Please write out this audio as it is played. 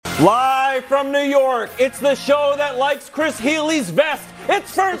Live from New York, it's the show that likes Chris Healy's vest.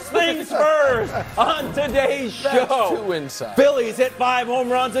 It's First Things First on today's show. That's too inside. Phillies hit 5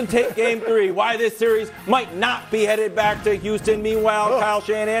 home runs and take Game 3. Why this series might not be headed back to Houston. Meanwhile, Kyle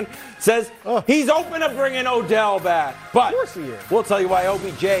Shanahan says he's open to bringing Odell back. But of course he is. We'll tell you why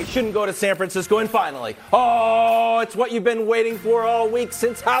OBJ shouldn't go to San Francisco. And finally, it's what you've been waiting for all week,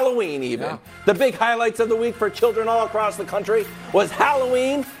 since Halloween even. Yeah. The big highlights of the week for children all across the country was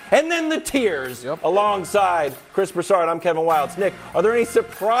Halloween and then the tears. Yep. Alongside Chris Broussard, I'm Kevin Wilds. Nick, are there any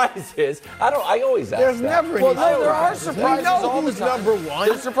surprises? I always ask There's that. never any Well, there are surprises. surprises We know all the who's time. number one.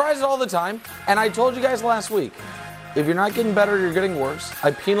 There's surprises all the time. And I told you guys last week, if you're not getting better, you're getting worse.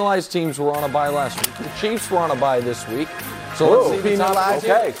 I penalized teams who were on a bye last week. The Chiefs were on a bye this week. So let's see the top penalized.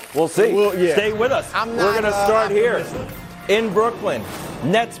 Okay, we'll see. Well, yeah. Stay with us. I'm We're not, going to start here optimistic. in Brooklyn.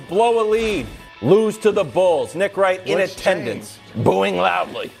 Nets blow a lead, lose to the Bulls. Nick Wright in What's attendance, booing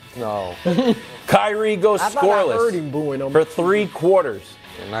loudly. No. Kyrie goes I thought I scoreless heard him booing him. for 3 quarters.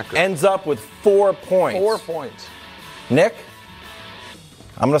 Not good. Ends up with 4 points. 4 points. Nick,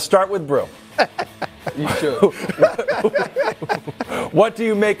 I'm going to start with Brew. You should. What do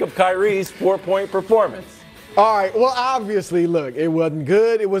you make of Kyrie's 4-point performance? All right. Well, obviously, look, it wasn't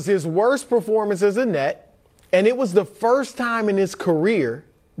good. It was his worst performance as a Net, and it was the first time in his career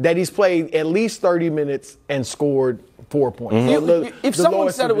that he's played at least 30 minutes and scored 4 points. Mm-hmm. So If the someone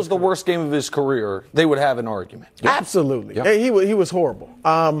lowest said of it was his the career. worst game of his career, they would have an argument. Absolutely. Yep. He was horrible.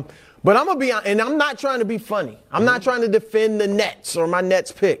 But I'm going to be honest, and I'm not trying to be funny. I'm not trying to defend the Nets or my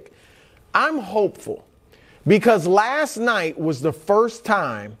Nets pick. I'm hopeful because last night was the first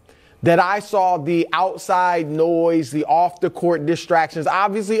time that I saw the outside noise, the off-the-court distractions,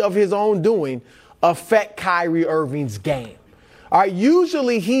 obviously of his own doing, affect Kyrie Irving's game. All right,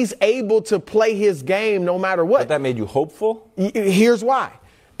 usually he's able to play his game no matter what. But that made you hopeful? Here's why.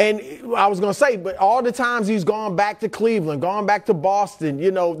 And I was going to say, but all the times he's gone back to Cleveland, gone back to Boston,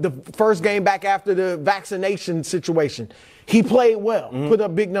 the first game back after the vaccination situation, he played well, put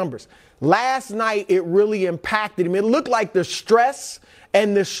up big numbers. Last night, it really impacted him. It looked like the stress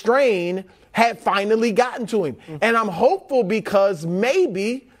and the strain had finally gotten to him. And I'm hopeful because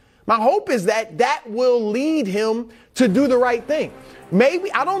maybe my hope is that that will lead him to do the right thing.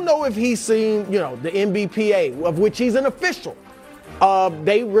 Maybe, I don't know if he's seen, the NBPA, of which he's an official.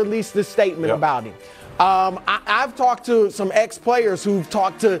 They released a statement about him. I've talked to some ex-players who've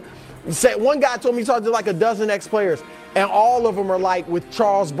one guy told me he talked to like a dozen ex-players, and all of them are like with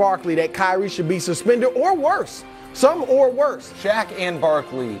Charles Barkley that Kyrie should be suspended or worse. Some or worse. Shaq and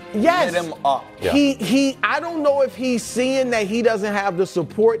Barkley Yes. hit him up. Yeah. I don't know if he's seeing that he doesn't have the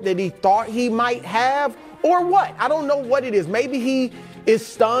support that he thought he might have or what. I don't know what it is. Maybe he is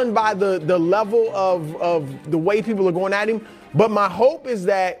stunned by the level of the way people are going at him. But my hope is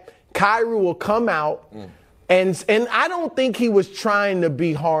that Kyrie will come out and I don't think he was trying to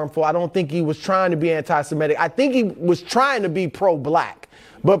be harmful. I don't think he was trying to be anti-Semitic. I think he was trying to be pro-black.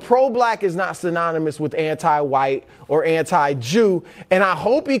 But pro-black is not synonymous with anti-white or anti-Jew. And I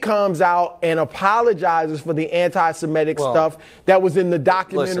hope he comes out and apologizes for the anti-Semitic stuff that was in the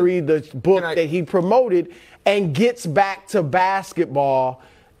documentary, the book that he promoted, and gets back to basketball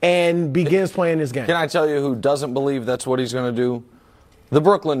and begins playing his game. Can I tell you who doesn't believe that's what he's going to do? The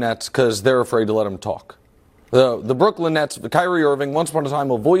Brooklyn Nets, because they're afraid to let him talk. The Brooklyn Nets, Kyrie Irving, once upon a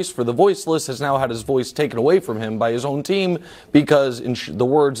time a voice for the voiceless, has now had his voice taken away from him by his own team because, in the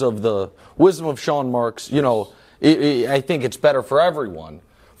words of the wisdom of Sean Marks, I think it's better for everyone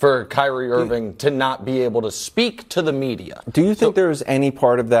for Kyrie Irving to not be able to speak to the media. Do you think there's any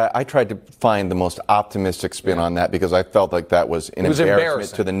part of that? I tried to find the most optimistic spin on that because I felt like that was an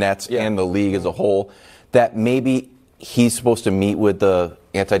embarrassment to the Nets and the league as a whole, that maybe he's supposed to meet with the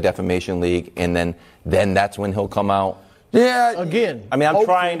Anti-Defamation League and then that's when he'll come out. Yeah. Again. I mean, I'm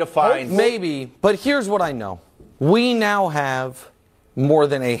trying to find... Maybe, but here's what I know. We now have more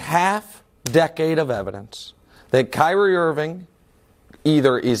than a half decade of evidence that Kyrie Irving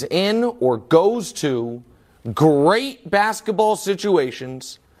either is in or goes to great basketball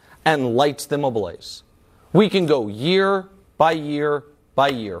situations and lights them ablaze. We can go year by year by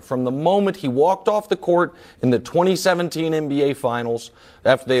year. From the moment he walked off the court in the 2017 NBA Finals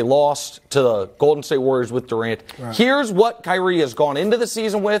after they lost to the Golden State Warriors with Durant. Right. Here's what Kyrie has gone into the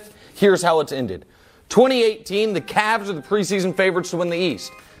season with. Here's how it's ended. 2018, the Cavs are the preseason favorites to win the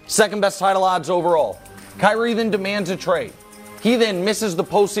East. Second best title odds overall. Kyrie then demands a trade. He then misses the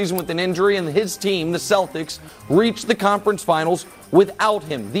postseason with an injury, and his team, the Celtics, reach the conference finals without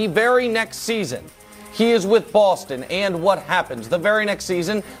him. The very next season, he is with Boston, and what happens? The very next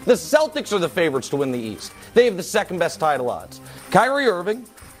season, the Celtics are the favorites to win the East. They have the second best title odds. Kyrie Irving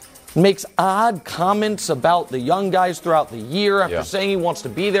makes odd comments about the young guys throughout the year after saying he wants to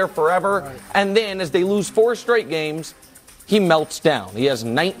be there forever. Right. And then as they lose 4 straight games, he melts down. He has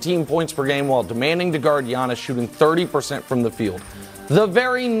 19 points per game while demanding to guard Giannis, shooting 30% from the field. The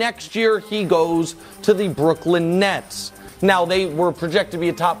very next year, he goes to the Brooklyn Nets. Now, they were projected to be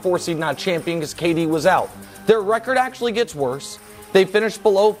a top 4 seed, not champion, because KD was out. Their record actually gets worse. They finished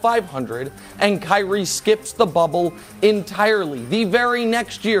below 500, and Kyrie skips the bubble entirely. The very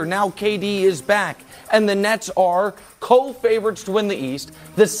next year, now KD is back, and the Nets are co-favorites to win the East,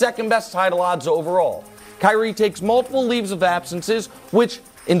 the second best title odds overall. Kyrie takes multiple leaves of absences, which,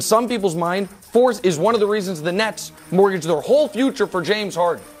 in some people's mind, is one of the reasons the Nets mortgage their whole future for James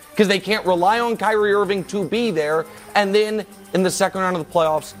Harden, because they can't rely on Kyrie Irving to be there, and then in the second round of the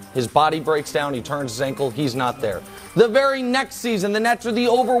playoffs, his body breaks down, he turns his ankle, he's not there. The very next season, the Nets are the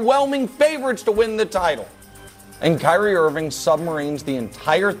overwhelming favorites to win the title. And Kyrie Irving submarines the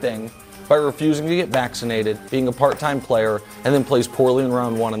entire thing by refusing to get vaccinated, being a part-time player, and then plays poorly in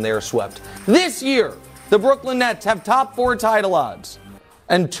round 1, and they are swept. This year, the Brooklyn Nets have top 4 title odds.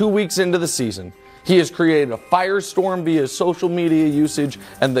 And 2 weeks into the season, he has created a firestorm via social media usage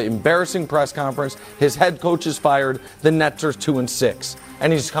and the embarrassing press conference. His head coach is fired. The Nets are 2-6.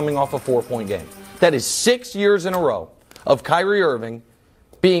 And he's coming off a 4-point game. That is 6 years in a row of Kyrie Irving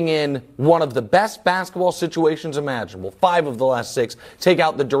being in one of the best basketball situations imaginable. 5 of the last 6. Take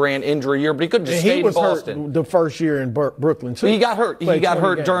out the Durant injury year, but he could just stay in Boston. He was hurt the first year in Brooklyn, too. He got hurt. He got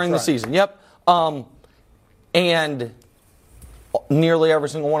hurt during the season. Yep. And nearly every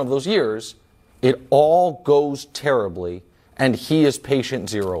single one of those years, it all goes terribly, and he is patient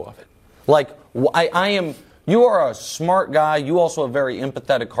zero of it. Like, you are a smart guy. You also have a very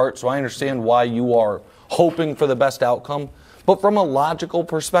empathetic heart, so I understand why you are hoping for the best outcome. But from a logical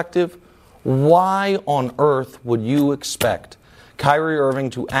perspective, why on earth would you expect Kyrie Irving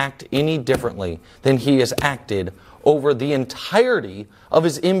to act any differently than he has acted over the entirety of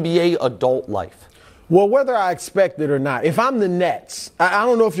his NBA adult life? Well, whether I expect it or not, if I'm the Nets, I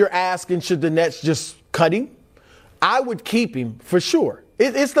don't know if you're asking, should the Nets just cut him? I would keep him for sure.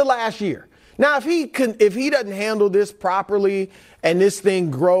 It's the last year. Now, if he doesn't handle this properly and this thing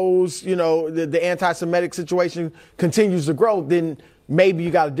grows, the anti-Semitic situation continues to grow, then maybe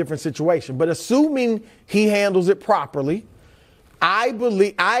you got a different situation. But assuming he handles it properly, I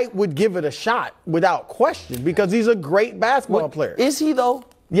believe I would give it a shot without question because he's a great basketball player. Is he, though?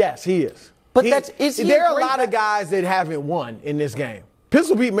 Yes, he is. But there are a lot of guys that haven't won in this game.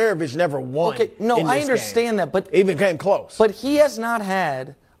 Pistol Pete Maravich never won. Okay, no, I understand that, but even came close. But he has not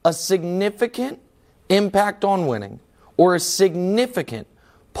had a significant impact on winning or a significant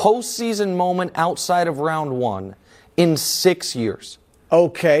postseason moment outside of round 1 in 6 years.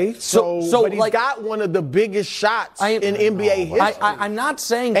 Okay, but he's got one of the biggest shots in NBA history. I'm not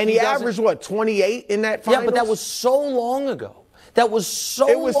saying, and he averaged 28 in that finals? Yeah, but that was so long ago. It was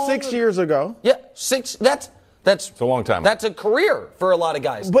 6 years ago. Yeah, 6. That's a long time. That's a career for a lot of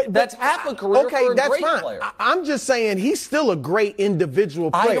guys. But that's half a career for a great player. I'm just saying he's still a great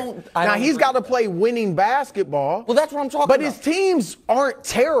individual player. Now he's got to play winning basketball. Well, that's what I'm talking about. But his teams aren't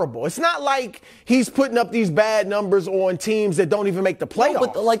terrible. It's not like he's putting up these bad numbers on teams that don't even make the playoffs. No,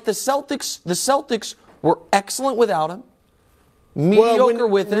 but like the Celtics were excellent without him. Mediocre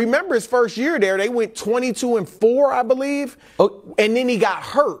with him. Remember his first year there, they went 22-4, I believe. Oh, and then he got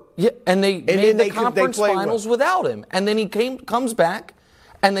hurt. Yeah, and they made the conference finals without him. And then he comes back,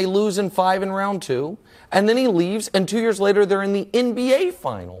 and they lose in 5 in round 2. And then he leaves, and 2 years later they're in the NBA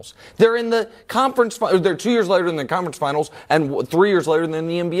finals. They're in the conference. They're 2 years later in the conference finals, and 3 years later they're in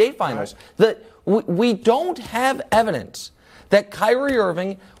the NBA finals. Right. We don't have evidence that Kyrie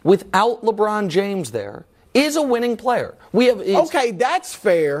Irving, without LeBron James there, is a winning player. Okay, that's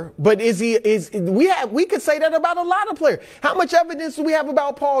fair, but we could say that about a lot of players. How much evidence do we have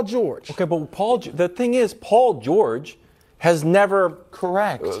about Paul George? Okay, but the thing is, Paul George has never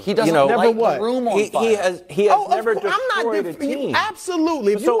He doesn't light the room on fire. He has never destroyed a team.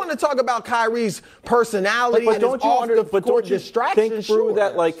 Absolutely. If you want to talk about Kyrie's personality and his off-the-court distractions, think through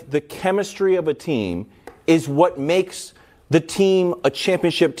that, like, the chemistry of a team is what makes the team a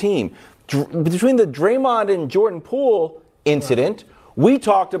championship team. Between the Draymond and Jordan Poole incident, we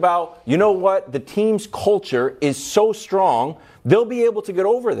talked about, the team's culture is so strong, they'll be able to get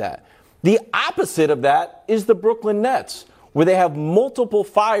over that. The opposite of that is the Brooklyn Nets, where they have multiple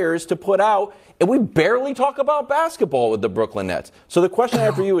fires to put out, and we barely talk about basketball with the Brooklyn Nets. So the question I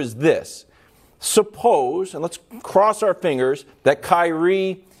have for you is this. Suppose, and let's cross our fingers, that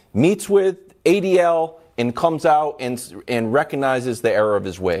Kyrie meets with ADL and comes out and recognizes the error of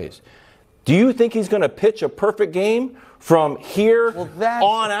his ways. Do you think he's going to pitch a perfect game from here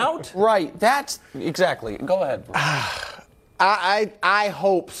on out? Right. That's exactly. Go ahead. I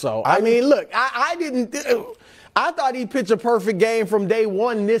hope so. I mean, look, I thought he'd pitch a perfect game from day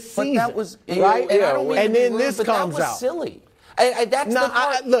one this season. That was right. And then this comes out. That was silly. That's the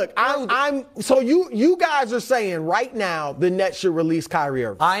part. Look, I'm. So you guys are saying right now the Nets should release Kyrie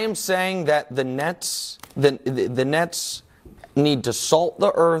Irving. I am saying that the Nets, the Nets need to salt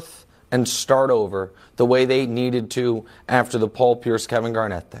the earth and start over the way they needed to after the Paul Pierce, Kevin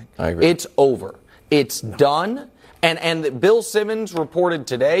Garnett thing. I agree. It's over. It's done. And Bill Simmons reported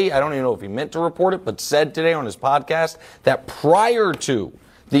today, I don't even know if he meant to report it, but said today on his podcast that prior to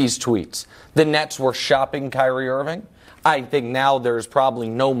these tweets, the Nets were shopping Kyrie Irving. I think now there's probably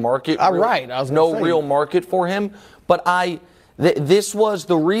no market. Real market for him. But this was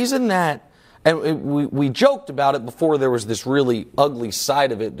the reason that, and we joked about it before there was this really ugly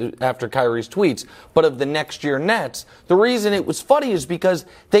side of it after Kyrie's tweets, but of the next year Nets, the reason it was funny is because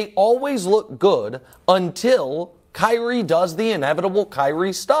they always look good until Kyrie does the inevitable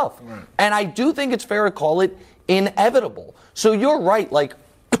Kyrie stuff. Right. And I do think it's fair to call it inevitable. So you're right, like,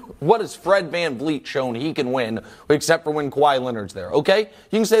 what has Fred VanVleet shown he can win, except for when Kawhi Leonard's there, okay?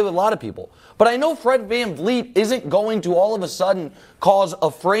 You can say it with a lot of people. But I know Fred VanVleet isn't going to all of a sudden cause a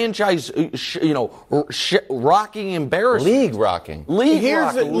franchise, rocking embarrassment. League rocking.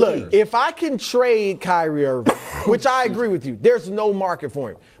 Look, if I can trade Kyrie Irving, which I agree with you, there's no market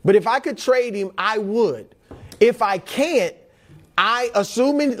for him. But if I could trade him, I would. If I can't,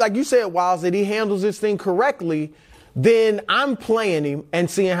 assuming, like you said, Wiles, that he handles this thing correctly, then I'm playing him and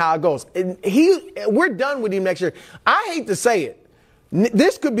seeing how it goes. And we're done with him next year. I hate to say it.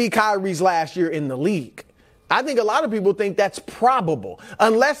 This could be Kyrie's last year in the league. I think a lot of people think that's probable,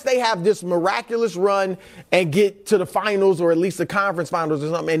 unless they have this miraculous run and get to the finals or at least the conference finals or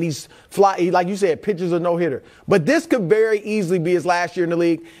something, and he's like you said, pitches a no-hitter. But this could very easily be his last year in the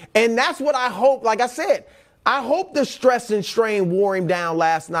league, and that's what I hope. Like I said, I hope the stress and strain wore him down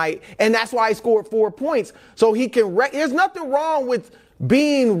last night, and that's why he scored 4 points. So he can there's nothing wrong with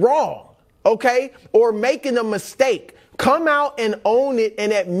being wrong, okay, or making a mistake. Come out and own it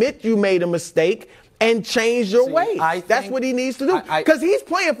and admit you made a mistake and change your ways. That's what he needs to do, because he's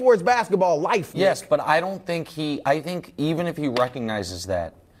playing for his basketball life. Yes, Nick. but I don't think I think even if he recognizes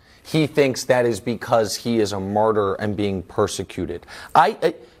that, he thinks that is because he is a martyr and being persecuted.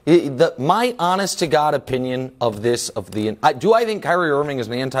 My honest to God opinion of this, do I think Kyrie Irving is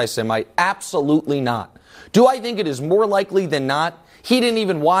an anti-Semite? Absolutely not. Do I think it is more likely than not he didn't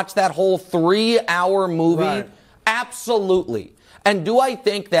even watch that whole 3-hour movie? Right. Absolutely. And do I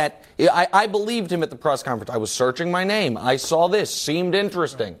think that, I believed him at the press conference. I was searching my name. I saw this, seemed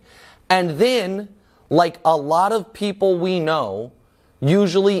interesting. And then, like a lot of people we know,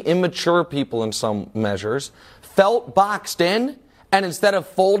 usually immature people in some measures, felt boxed in. And instead of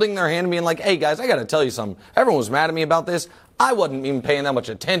folding their hand and being like, hey, guys, I got to tell you something. Everyone was mad at me about this. I wasn't even paying that much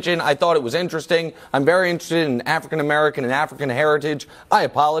attention. I thought it was interesting. I'm very interested in African American and African heritage. I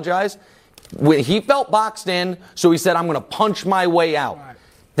apologize. When he felt boxed in, so he said, I'm going to punch my way out. Right.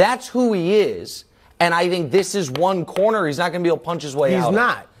 That's who he is. And I think this is one corner he's not going to be able to punch his way out. He's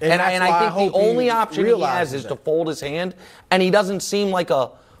not. And I think the only option he has is to fold his hand. And he doesn't seem like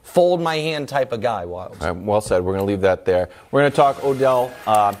a fold my hand type of guy, Wiles. Right, well said. We're going to leave that there. We're going to talk Odell,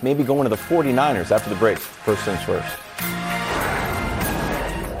 maybe going to the 49ers after the break. First things first.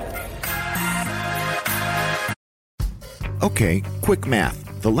 Okay, quick math.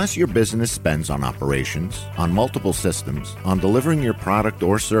 The less your business spends on operations, on multiple systems, on delivering your product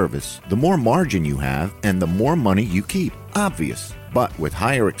or service, the more margin you have and the more money you keep. Obvious. But with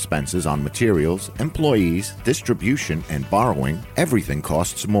higher expenses on materials, employees, distribution, and borrowing, everything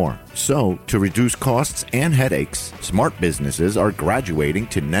costs more. So, to reduce costs and headaches, smart businesses are graduating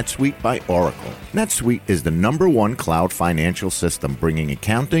to NetSuite by Oracle. NetSuite is the #1 cloud financial system bringing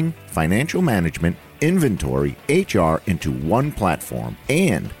accounting, financial management, inventory, HR into one platform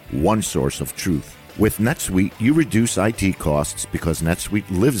and one source of truth. With NetSuite, you reduce IT costs because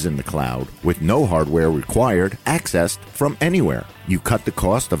NetSuite lives in the cloud with no hardware required, accessed from anywhere. You cut the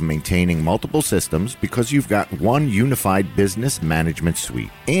cost of maintaining multiple systems because you've got one unified business management suite.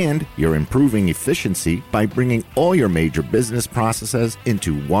 And you're improving efficiency by bringing all your major business processes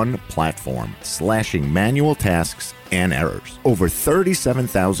into one platform, slashing manual tasks and errors. Over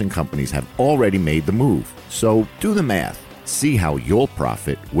 37,000 companies have already made the move. So do the math. See how you'll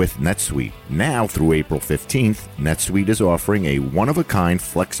profit with NetSuite. Now through April 15th, NetSuite is offering a one-of-a-kind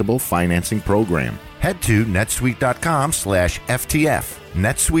flexible financing program. Head to netsuite.com/FTF.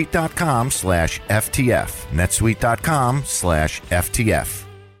 netsuite.com/FTF. netsuite.com/FTF.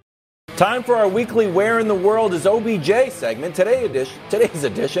 Time for our weekly Where in the World is OBJ segment. Today's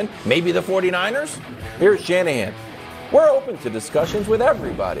edition, maybe the 49ers? Here's Shanahan. We're open to discussions with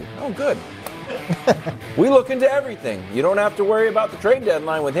everybody. Oh, good. We look into everything. You don't have to worry about the trade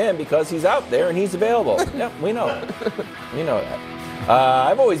deadline with him because he's out there and he's available. Yep, we know. We know that.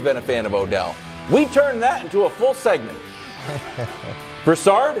 I've always been a fan of Odell. We turned that into a full segment.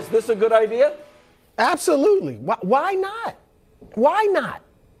 Broussard, is this a good idea? Absolutely. Why not? Why not?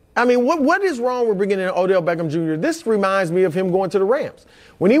 I mean, what is wrong with bringing in Odell Beckham Jr.? This reminds me of him going to the Rams.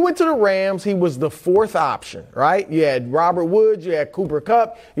 When he went to the Rams, he was the fourth option, right? You had Robert Woods, you had Cooper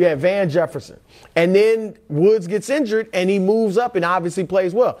Kupp, you had Van Jefferson. And then Woods gets injured, and he moves up and obviously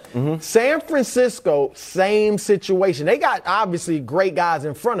plays well. Mm-hmm. San Francisco, same situation. They got obviously great guys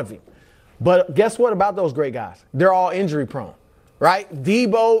in front of him. But guess what about those great guys? They're all injury prone, right?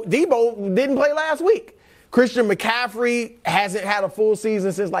 Debo didn't play last week. Christian McCaffrey hasn't had a full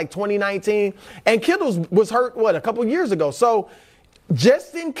season since like 2019. And Kittle was hurt, a couple years ago. So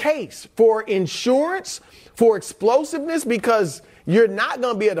just in case, for insurance, for explosiveness, because you're not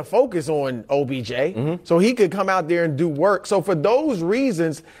going to be able to focus on OBJ. So he could come out there and do work. So for those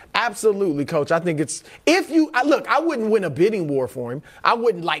reasons, absolutely, Coach. I think it's I wouldn't win a bidding war for him. I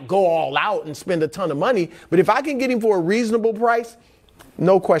wouldn't go all out and spend a ton of money. But if I can get him for a reasonable price,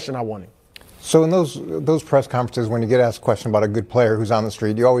 no question I want him. So in those press conferences, when you get asked a question about a good player who's on the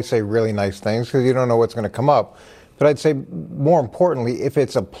street, you always say really nice things because you don't know what's going to come up. But I'd say more importantly, if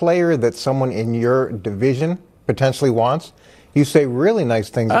it's a player that someone in your division potentially wants, you say really nice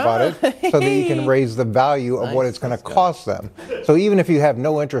things about it so that you can raise the value of what it's going to cost them. So even if you have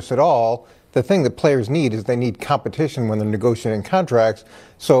no interest at all, the thing that players need is they need competition when they're negotiating contracts.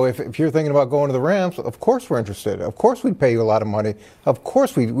 So if you're thinking about going to the Rams, of course we're interested. Of course we'd pay you a lot of money. Of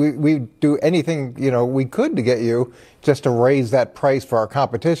course we'd do anything we could to get you just to raise that price for our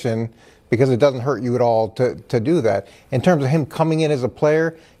competition because it doesn't hurt you at all to do that. In terms of him coming in as a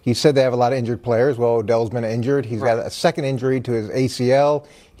player, you said they have a lot of injured players. Well, Odell's been injured. He's got a second injury to his ACL.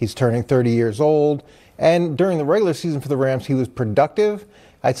 He's turning 30 years old. And during the regular season for the Rams, he was productive.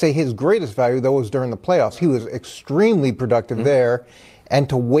 I'd say his greatest value, though, was during the playoffs. He was extremely productive there. And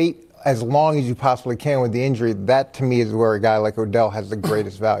to wait as long as you possibly can with the injury, that to me is where a guy like Odell has the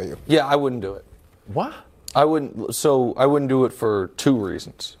greatest value. Yeah, I wouldn't do it. What? I wouldn't do it for two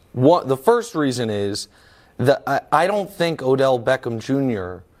reasons. The first reason is that I don't think Odell Beckham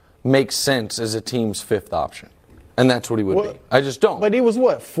Jr. makes sense as a team's fifth option. And that's what he would be. I just don't. But he was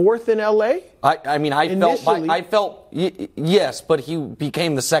fourth in L.A.? I felt yes, but he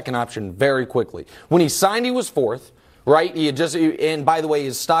became the second option very quickly. When he signed, he was fourth, right? And by the way,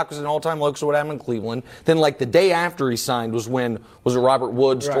 his stock was an all-time low, so what happened in Cleveland. Then the day after he signed was when Robert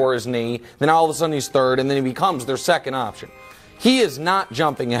Woods tore his knee. Then all of a sudden he's third, and then he becomes their second option. He is not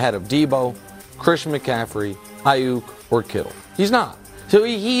jumping ahead of Debo, Christian McCaffrey, Ayuk, or Kittle. He's not. So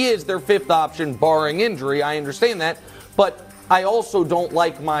he is their fifth option, barring injury. I understand that. But I also don't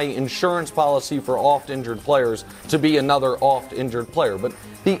like my insurance policy for oft-injured players to be another oft-injured player. But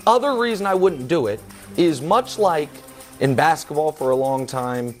the other reason I wouldn't do it is much like in basketball for a long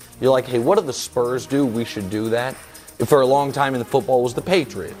time, you're like, hey, what do the Spurs do? We should do that. For a long time in the football was the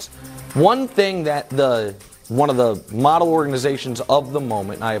Patriots. One thing that one of the model organizations of the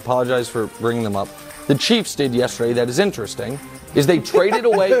moment, and I apologize for bringing them up, the Chiefs did yesterday that is interesting, is they traded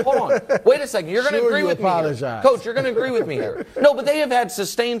away. Hold on. Wait a second. You're going to agree with me here. Coach, you're going to agree with me here. No, but they have had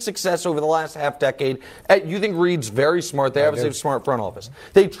sustained success over the last half decade. You think Reed's very smart. They obviously have a smart front office.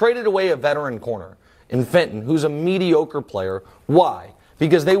 They traded away a veteran corner in Fenton, who's a mediocre player. Why?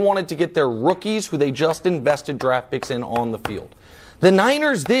 Because they wanted to get their rookies, who they just invested draft picks in, on the field. The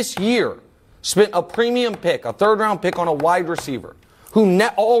Niners this year spent a premium pick, a third-round pick on a wide receiver who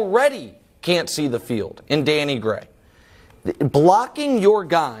already can't see the field in Danny Gray. Blocking your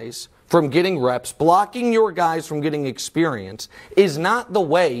guys from getting reps, blocking your guys from getting experience is not the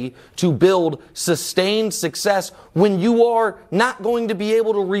way to build sustained success when you are not going to be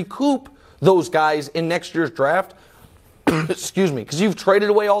able to recoup those guys in next year's draft. Excuse me, because you've traded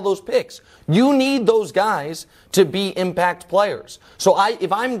away all those picks. You need those guys to be impact players. So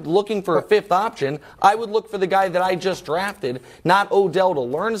if I'm looking for a fifth option, I would look for the guy that I just drafted, not Odell, to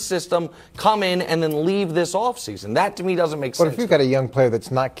learn a system, come in, and then leave this offseason. That, to me, doesn't make sense. But if you've got a young player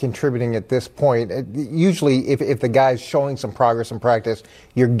that's not contributing at this point, usually if the guy's showing some progress in practice,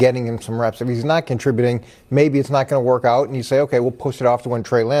 you're getting him some reps. If he's not contributing, maybe it's not going to work out, and you say, okay, we'll push it off to when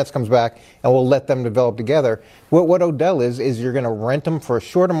Trey Lance comes back, and we'll let them develop together. What Odell is you're going to rent him for a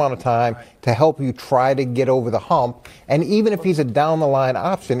short amount of time to help you try to get over the hump. And even if he's a down-the-line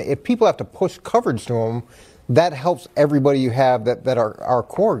option, if people have to push coverage to him, that helps everybody you have that are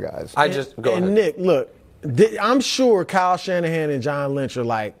core guys. Go ahead. Nick, look, I'm sure Kyle Shanahan and John Lynch are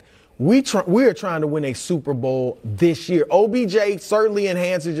like, we are trying to win a Super Bowl this year. OBJ certainly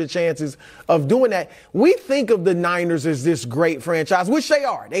enhances your chances of doing that. We think of the Niners as this great franchise, which they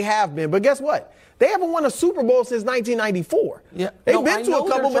are. They have been. But guess what? They haven't won a Super Bowl since 1994. Yeah. They've been to a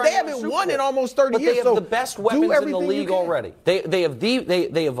couple, but they haven't won in almost 30 years. But they have the best weapons in the league already. They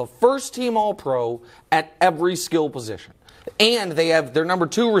have a first-team All-Pro at every skill position. And they have their number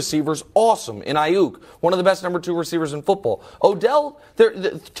 2 receivers, awesome, in Ayuk, one of the best number 2 receivers in football. Odell,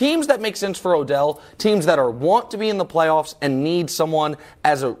 the teams that make sense for Odell, teams that want to be in the playoffs and need someone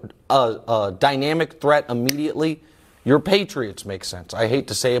as a dynamic threat immediately. Your Patriots make sense. I hate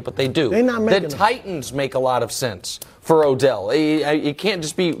to say it, but they do. The Titans make a lot of sense for Odell. It can't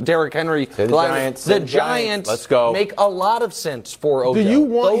just be Derrick Henry. The Giants Let's go. Make a lot of sense for Odell. Do you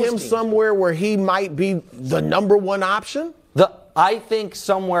want him somewhere where he might be the number 1 option? I think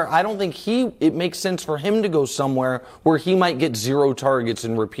somewhere, I don't think it makes sense for him to go somewhere where he might get 0 targets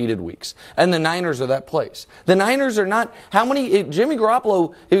in repeated weeks. And the Niners are that place. The Niners are not, Jimmy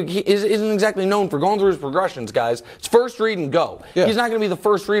Garoppolo isn't exactly known for going through his progressions, guys. It's first read and go. Yeah. He's not going to be the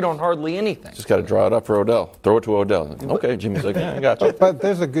first read on hardly anything. Just got to draw it up for Odell. Throw it to Odell. Okay, Jimmy's like, yeah, I got you. But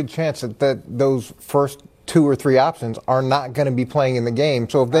there's a good chance that those first 2 or 3 options are not going to be playing in the game.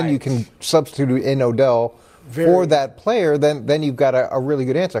 So if then you can substitute in Odell for that player, then you've got a really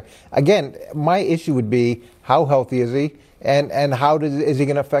good answer. Again, my issue would be how healthy is he, and how is he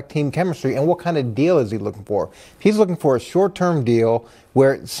going to affect team chemistry, and what kind of deal is he looking for? If he's looking for a short-term deal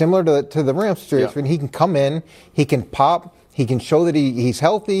where, similar to the Rams situation, he can come in, he can pop, he can show that he's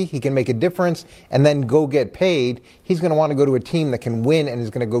healthy, he can make a difference, and then go get paid. He's going to want to go to a team that can win and is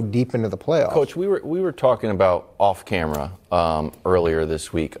going to go deep into the playoffs. Coach, we were talking about off camera earlier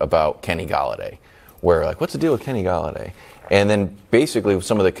this week about Kenny Golladay. Where, like, what's the deal with Kenny Golladay? And then basically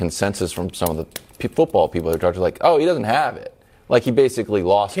some of the consensus from some of the football people that are like, oh, he doesn't have it. Like, he basically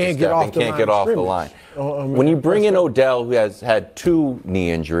lost his step and can't get off the line. When you bring in Odell, who has had 2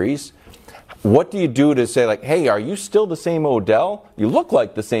 knee injuries, what do you do to say, like, hey, are you still the same Odell? You look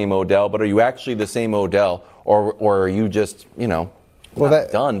like the same Odell, but are you actually the same Odell? Or are you just,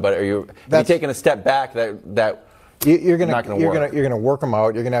 not done, but are you taking a step back that You're going to work him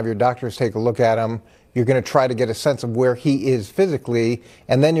out. You're going to have your doctors take a look at him. You're going to try to get a sense of where he is physically,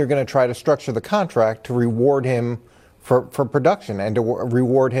 and then you're going to try to structure the contract to reward him for production and to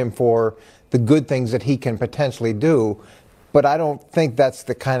reward him for the good things that he can potentially do. But I don't think that's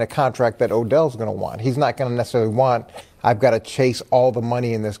the kind of contract that Odell's going to want. He's not going to necessarily want, I've got to chase all the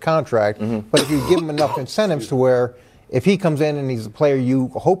money in this contract. Mm-hmm. But if you give him enough incentives to where if he comes in and he's the player you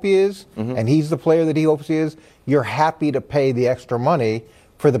hope he is, and he's the player that he hopes he is, you're happy to pay the extra money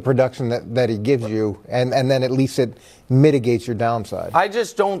for the production that he gives you, and then at least it mitigates your downside. I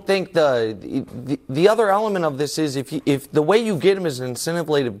just don't think the other element of this is if the way you get him is an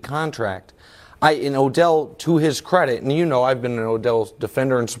incentive-laden contract, in Odell, to his credit, and I've been an Odell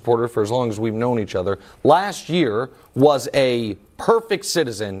defender and supporter for as long as we've known each other, last year was a perfect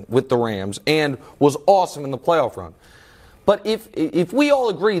citizen with the Rams and was awesome in the playoff run. But if we all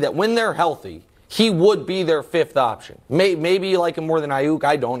agree that when they're healthy, he would be their 5th option. Maybe you like him more than Ayuk.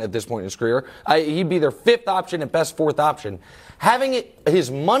 I don't at this point in his career. He'd be their 5th option, at best 4th option. Having his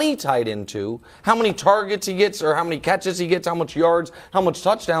money tied into how many targets he gets or how many catches he gets, how much yards, how much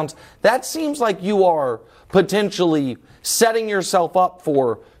touchdowns, that seems like you are potentially setting yourself up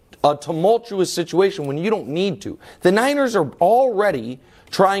for a tumultuous situation when you don't need to. The Niners are already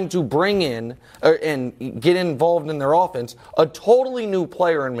trying to bring in and get involved in their offense a totally new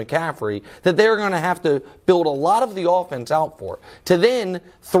player in McCaffrey that they're going to have to build a lot of the offense out for. To then,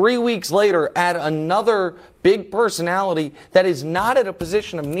 3 weeks later, add another big personality that is not at a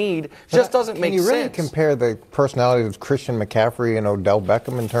position of need just doesn't make sense. Can you really compare the personalities of Christian McCaffrey and Odell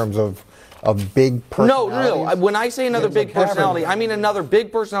Beckham in terms of big personalities? No. When I say another big personality, I mean another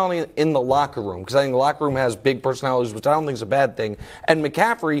big personality in the locker room, because I think the locker room has big personalities, which I don't think is a bad thing. And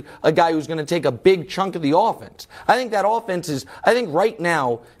McCaffrey, a guy who's going to take a big chunk of the offense. I think that offense I think right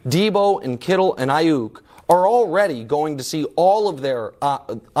now, Debo and Kittle and Ayuk are already going to see all of their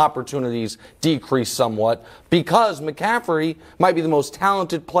opportunities decrease somewhat because McCaffrey might be the most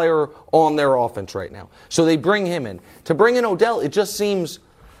talented player on their offense right now. So they bring him in. To bring in Odell, it just seems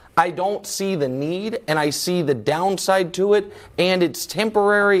I don't see the need, and I see the downside to it, and it's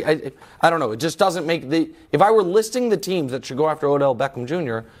temporary. I don't know. It just doesn't make if I were listing the teams that should go after Odell Beckham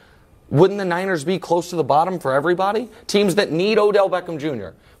Jr., wouldn't the Niners be close to the bottom for everybody? Teams that need Odell Beckham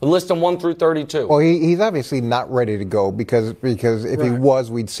Jr. We list them 1 through 32. Well, he's obviously not ready to go because if he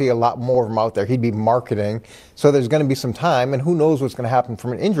was, we'd see a lot more of him out there. He'd be marketing. So there's going to be some time, and who knows what's going to happen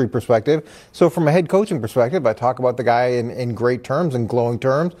from an injury perspective. So from a head coaching perspective, I talk about the guy in great terms and glowing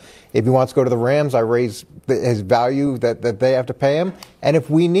terms. If he wants to go to the Rams, I raise his value that they have to pay him. And if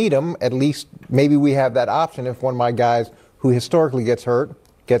we need him, at least maybe we have that option if one of my guys who historically gets hurt.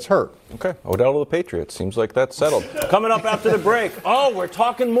 Okay, Odell to the Patriots. Seems like that's settled. Coming up after the break, we're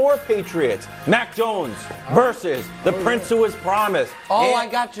talking more Patriots. Mac Jones versus the Prince who was promised. I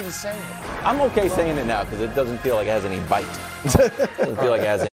got you to say it. I'm okay saying it now because it doesn't feel like it has any bite. It doesn't feel like it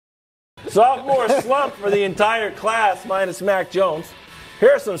has any. Sophomore slump for the entire class minus Mac Jones.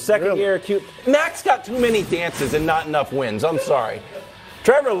 Here are some second-year cute. Mac's got too many dances and not enough wins. I'm sorry.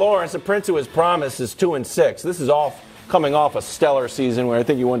 Trevor Lawrence, the Prince who was promised, is 2-6. This is coming off a stellar season where I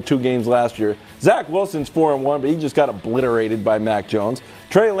think he won 2 games last year. Zach Wilson's 4-1, but he just got obliterated by Mac Jones.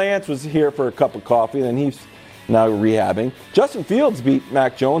 Trey Lance was here for a cup of coffee, and he's now rehabbing. Justin Fields beat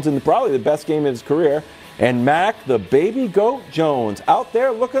Mac Jones in probably the best game of his career. And Mac, the baby goat Jones, out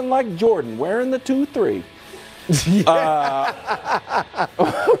there looking like Jordan, wearing the 2-3.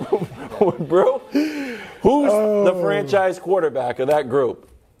 Bro, who's the franchise quarterback of that group?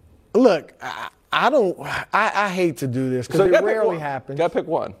 Look, I hate to do this because it rarely happens. Got to pick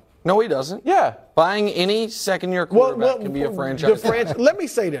one. No, he doesn't. Yeah. Buying any second-year quarterback can be a franchise. Let me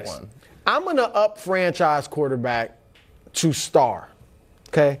say this. I'm going to up franchise quarterback to star.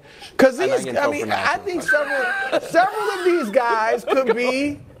 Okay? Because I think several of these guys could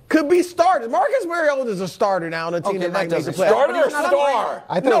be starters. Marcus Mariota is a starter now on a team that might make the playoffs. Starter or star?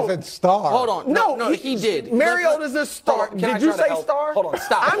 I thought he said star. Hold on. No, he did. Mariota's a star. Did you say star? Hold on,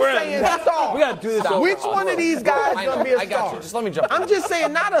 stop. I'm saying star. We got to do this. Which one of these guys is going to be a star? I got you. Just let me jump. I'm just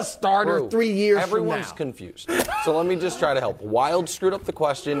saying not a starter 3 years from now. Everyone's confused. So let me just try to help. Wild screwed up the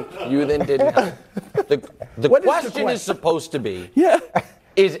question. You then didn't help. The question is supposed to be. Yeah.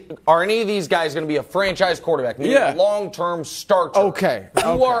 Are any of these guys going to be a franchise quarterback? Yeah. Long-term starter. Okay.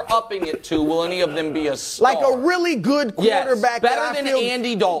 You are upping it to, will any of them be a star? Like a really good quarterback. Yes, better than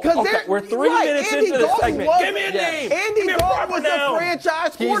Andy Dalton. Okay, we're 3 minutes into this segment. Give me a name. Andy Dalton was a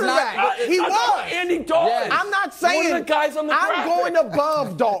franchise quarterback. He was. Andy Dalton. Yes. I'm not saying one of the guys on the I'm going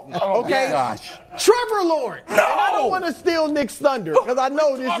above Dalton. Okay? Gosh. Trevor Lawrence. No. And I don't want to steal Nick's thunder because I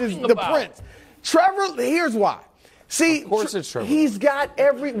know this is the Prince. Trevor, here's why. See, of course it's Trevor. He's got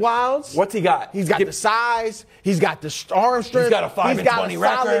every Wilds. What's he got? He's got the size. He's got the arm strength. He's got a 5-20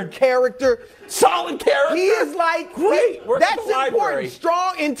 record. Solid character. Solid character. He is like great. That's important.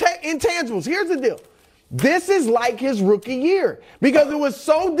 Strong intangibles. Here's the deal. This is like his rookie year because it was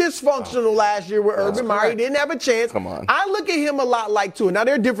so dysfunctional last year with Urban Meyer. He didn't have a chance. Come on. I look at him a lot like Tua. Now,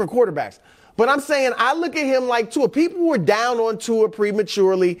 they're different quarterbacks. But I'm saying I look at him like Tua. People were down on Tua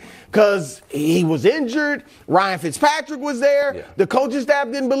prematurely because he was injured. Ryan Fitzpatrick was there. Yeah. The coaching staff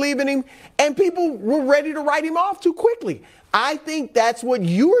didn't believe in him. And people were ready to write him off too quickly. I think that's what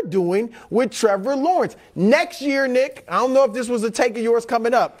you're doing with Trevor Lawrence. Next year, Nick, I don't know if this was a take of yours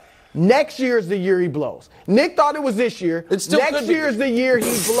coming up. Next year is the year he blows. Nick thought it was this year. Next year is the year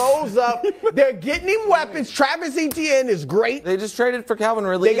he blows up. They're getting him weapons. Travis Etienne is great. They just traded for Calvin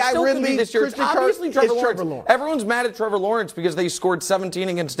Ridley. They got Ridley this year. Christian Obviously, Kirk Trevor Lawrence. Everyone's mad at Trevor Lawrence because they scored 17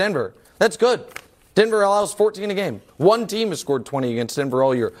 against Denver. That's good. Denver allows 14 a game. One team has scored 20 against Denver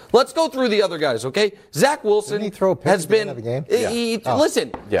all year. Let's go through the other guys, okay? Zach Wilson has been. At the game? Listen,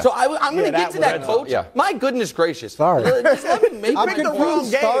 so I'm going to get to that, Coach. Yeah. My goodness gracious. Sorry. Just let me make I'm the wrong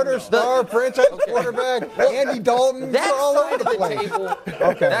confused. game. Star, franchise quarterback, Andy Dalton. That all side over of the place. table.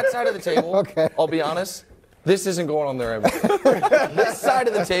 Okay. That side of the table. Okay. I'll be honest. This isn't going on there. This side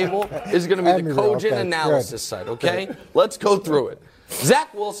of the table is going to be the cogent analysis side, okay? Let's go through it.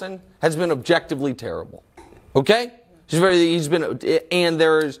 Zach Wilson has been objectively terrible. Okay? He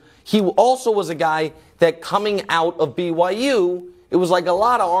also was a guy that coming out of BYU, it was like a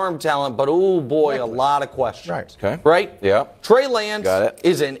lot of arm talent, but oh boy, a lot of questions. Right. Okay. Right? Yeah. Trey Lance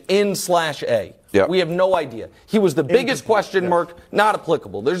is an N/A. Yep. We have no idea. He was the biggest question mark, not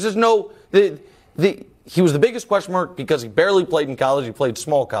applicable. There's just no he was the biggest question mark because he barely played in college. He played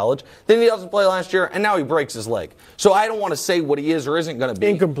small college. Then he doesn't play last year, and now he breaks his leg. So I don't want to say what he is or isn't going to be.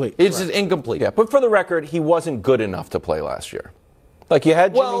 Incomplete. It's just incomplete. Yeah, but for the record, he wasn't good enough to play last year. Like you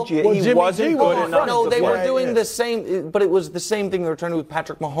had Jimmy G. He wasn't good enough. No, they were play. doing the same, but it was the same thing they were trying to do with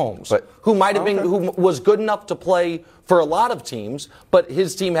Patrick Mahomes, who might have been, who was good enough to play for a lot of teams, but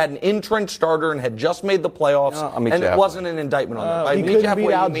his team had an entrenched starter and had just made the playoffs, and it wasn't an indictment on them. He couldn't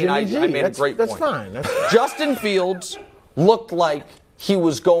beat out Jimmy G. I made a great point. That's fine. Justin Fields looked like he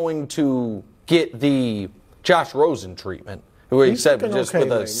was going to get the Josh Rosen treatment, where he said just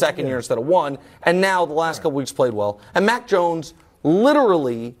with a second year instead of one, and now the last couple weeks played well. And Mac Jones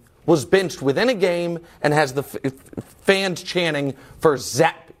literally was benched within a game and has the fans chanting for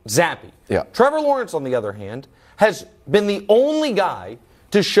Zappy. Yeah. Trevor Lawrence, on the other hand, has been the only guy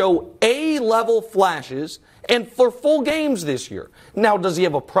to show A-level flashes and for full games this year. Now, does he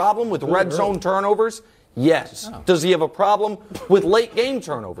have a problem with red zone turnovers? Yes. Oh. Does he have a problem with late game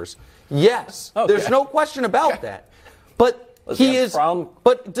turnovers? Yes. Okay. There's no question about that. But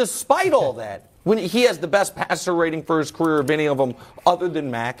But despite all that, when he has the best passer rating for his career of any of them other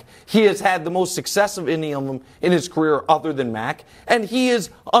than Mac, he has had the most success of any of them in his career other than Mac, and he is,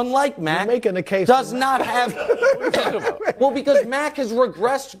 unlike Mac, making a case does not have. Well, because Mac has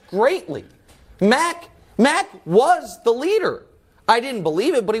regressed greatly. Mac was the leader. I didn't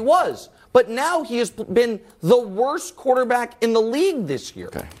believe it, but he was. But now he has been the worst quarterback in the league this year.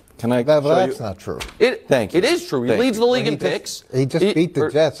 Okay. Can I that's not true. Thank you. It is true. He leads the league in picks. He just beat the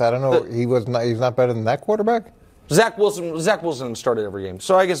Jets. I don't know. He's not better than that quarterback? Zach Wilson started every game.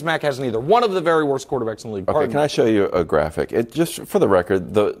 So I guess Mac has neither. One of the very worst quarterbacks in the league. Okay, can I show you a graphic? It just for the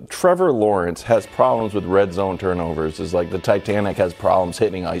record, the Trevor Lawrence has problems with red zone turnovers. Is like the Titanic has problems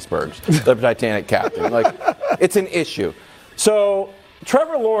hitting icebergs. The Titanic captain. Like it's an issue. So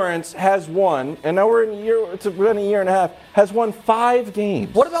Trevor Lawrence has won, and now it's been a year and a half, has won 5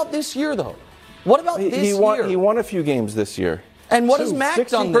 games. What about this year, though? What about this year? He won a few games this year. And what has Mac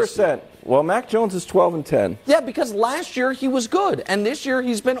done this year? Well, Mac Jones is 12-10. Yeah, because last year he was good, and this year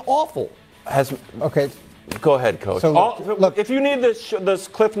he's been awful. Okay. Go ahead, Coach. So, look, if you need this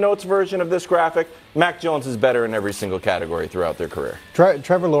Cliff Notes version of this graphic, Mac Jones is better in every single category throughout their career.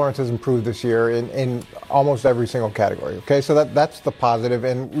 Trevor Lawrence has improved this year in almost every single category. Okay, so that's the positive,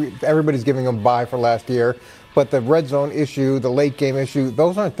 and everybody's giving him a bye for last year. But the red zone issue, the late game issue,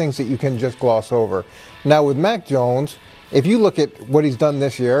 those aren't things that you can just gloss over. Now with Mac Jones, if you look at what he's done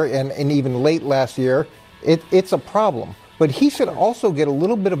this year and even late last year, it's a problem. But he should also get a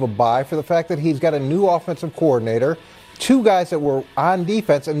little bit of a bye for the fact that he's got a new offensive coordinator, 2 guys that were on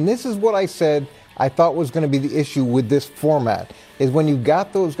defense, and this is what I said I thought was going to be the issue with this format, is when you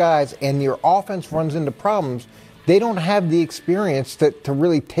got those guys and your offense runs into problems, they don't have the experience to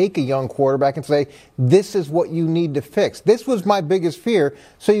really take a young quarterback and say, this is what you need to fix. This was my biggest fear,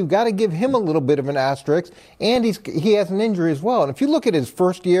 so you've got to give him a little bit of an asterisk, and he has an injury as well. And if you look at his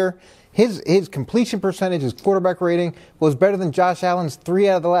first year, his completion percentage, his quarterback rating was better than Josh Allen's 3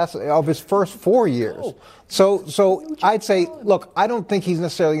 out of his first 4 years. So I'd say, look, I don't think he's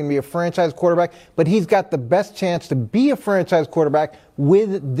necessarily going to be a franchise quarterback, but he's got the best chance to be a franchise quarterback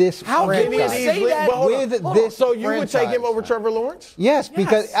with this franchise. How can you say that? So you would take him over Trevor Lawrence? Yes,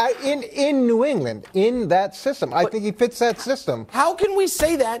 because in New England, in that system, I think he fits that system. How can we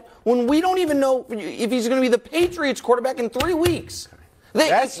say that when we don't even know if he's going to be the Patriots quarterback in 3 weeks?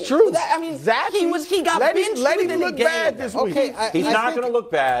 That's true. He got benched. Let him look bad this week. He's not going to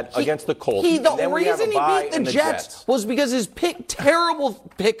look bad against the Colts. The reason he beat the Jets was because his terrible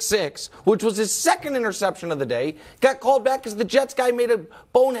pick 6, which was his second interception of the day, got called back because the Jets guy made a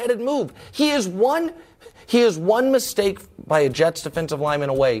boneheaded move. He is one mistake by a Jets defensive lineman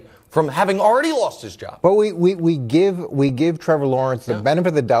away from having already lost his job. But we give Trevor Lawrence the benefit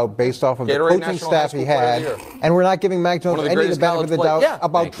of the doubt based off of the coaching staff he had, and we're not giving Mac Jones any of the benefit of the doubt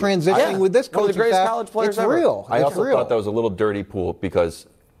about transitioning with this coaching staff. It's real. I also thought that was a little dirty pool because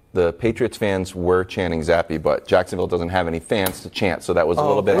the Patriots fans were chanting Zappy, but Jacksonville doesn't have any fans to chant, so that was a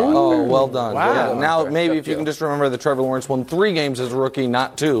little bit unfair. Oh, well done. Wow. Well done. Now, maybe if you can just remember that Trevor Lawrence won 3 games as a rookie,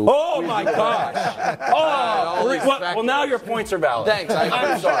 not 2. Oh, my gosh. Well, now your points are valid. Thanks.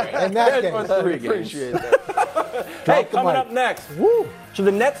 I'm sorry. And that game. 3 games. Appreciate that. Hey, coming up next, should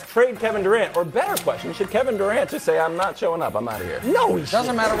the Nets trade Kevin Durant? Or better question, should Kevin Durant just say, I'm not showing up, I'm out of here? No, it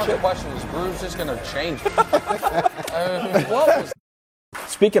doesn't matter what the question is. Groove's just going to change it.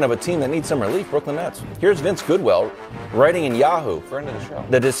 Speaking of a team that needs some relief, Brooklyn Nets. Here's Vince Goodwill writing in Yahoo. Friend of the show.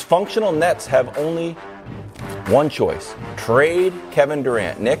 The dysfunctional Nets have only one choice. Trade Kevin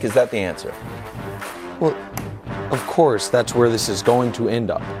Durant. Nick, is that the answer? Well, of course, that's where this is going to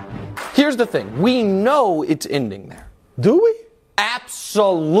end up. Here's the thing. We know it's ending there. Do we?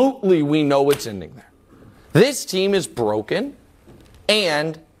 Absolutely, we know it's ending there. This team is broken,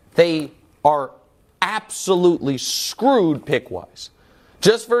 and they are absolutely screwed pick-wise.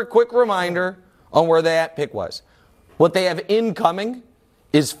 Just for a quick reminder on where they're at pick-wise. What they have incoming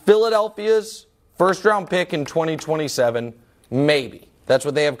is Philadelphia's first-round pick in 2027, maybe. That's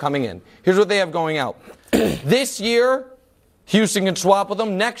what they have coming in. Here's what they have going out. This year, Houston can swap with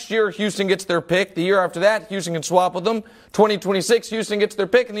them. Next year, Houston gets their pick. The year after that, Houston can swap with them. 2026, Houston gets their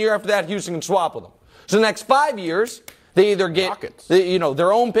pick, and the year after that, Houston can swap with them. So the next 5 years, they either get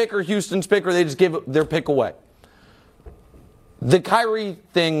their own pick or Houston's pick, or they just give their pick away. The Kyrie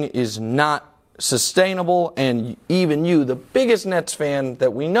thing is not sustainable, and even you, the biggest Nets fan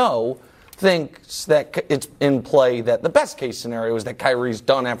that we know, thinks that it's in play that the best case scenario is that Kyrie's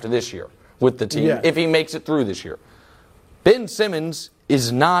done after this year with the team, if he makes it through this year. Ben Simmons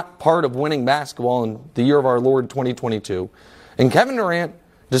is not part of winning basketball in the year of our Lord 2022. And Kevin Durant,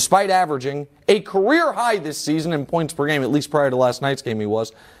 despite averaging a career high this season in points per game, at least prior to last night's game he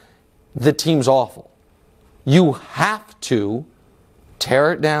was, the team's awful. You have to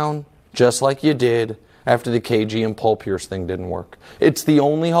tear it down just like you did after the KG and Paul Pierce thing didn't work. It's the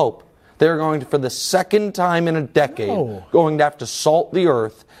only hope. They're going to, for the second time in a decade, going to have to salt the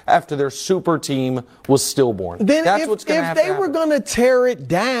earth after their super team was stillborn. Then That's what's going to happen. If they were going to tear it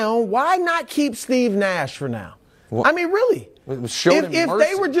down, why not keep Steve Nash for now? Well, I mean, really. If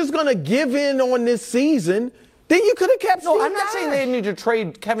they were just going to give in on this season, then you could have kept Steve Nash. No, I'm not saying they need to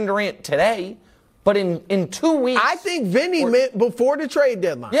trade Kevin Durant today, but in 2 weeks. I think Vinny meant before the trade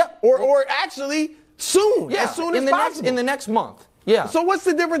deadline. Yeah. Or actually soon, as soon as possible. In the next month. Yeah. So what's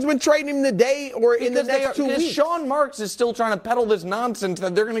the difference between trading him today or in the next 2 weeks? Sean Marks is still trying to peddle this nonsense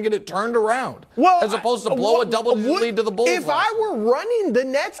that they're going to get it turned around. Well, as opposed to blow a double-digit lead to the Bulls. If I were running the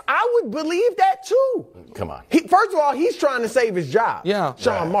Nets, I would believe that too. Come on. First of all, he's trying to save his job. Yeah.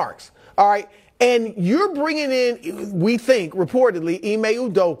 Sean Marks. All right. And you're bringing in, we think, reportedly,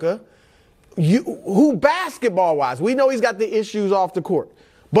 Ime Udoka, who basketball-wise, we know he's got the issues off the court,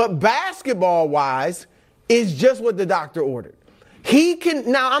 but basketball-wise is just what the doctor ordered. He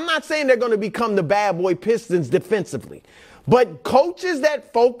can, now I'm not saying they're going to become the bad boy Pistons defensively, but coaches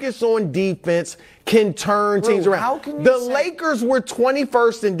that focus on defense can turn teams around. The Lakers were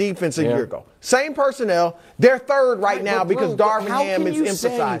 21st in defense a year ago. Same personnel. They're third right now because Darvin Ham is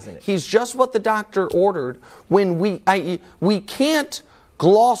emphasizing it. He's just what the doctor ordered when we can't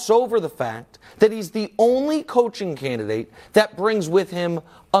gloss over the fact that he's the only coaching candidate that brings with him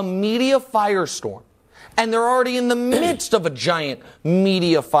a media firestorm. And they're already in the midst of a giant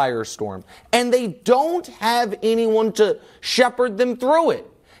media firestorm. And they don't have anyone to shepherd them through it.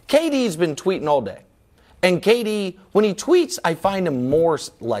 KD's been tweeting all day. And KD, when he tweets, I find him more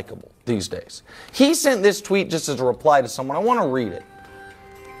likable these days. He sent this tweet just as a reply to someone. I want to read it.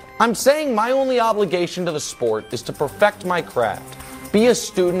 I'm saying my only obligation to the sport is to perfect my craft, be a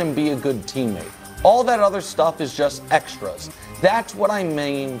student and be a good teammate. All that other stuff is just extras. That's what I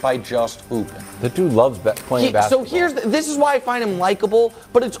mean by just hooping. The dude loves playing basketball. So this is why I find him likable,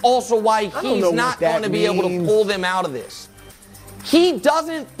 but it's also why he's not going to be able to pull them out of this. He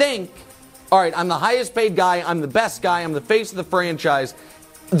doesn't think, all right, I'm the highest paid guy, I'm the best guy, I'm the face of the franchise.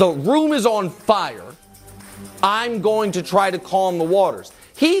 The room is on fire. I'm going to try to calm the waters.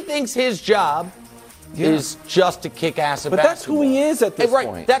 He thinks his job is just to kick ass at basketball. But that's who he is at this point.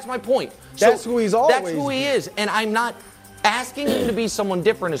 Right, that's my point. That's who he's always That's who he is, and I'm not asking him to be someone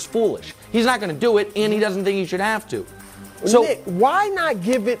different is foolish. He's not going to do it, and he doesn't think he should have to. So Nick, why not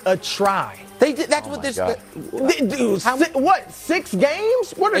give it a try? They did. That's what this. Dude, what? 6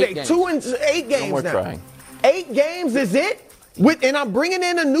 games? What are they? Games. 2 and 8 games no more now. trying. 8 games is it? And I'm bringing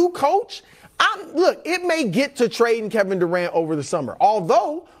in a new coach. Look, it may get to trading Kevin Durant over the summer.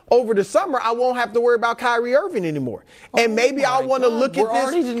 Although over the summer I won't have to worry about Kyrie Irving anymore. And maybe I want to look at this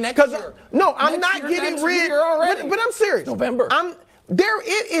already to next year. No, I'm not getting rid. But I'm serious. November.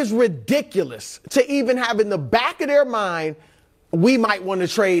 It is ridiculous to even have in the back of their mind we might want to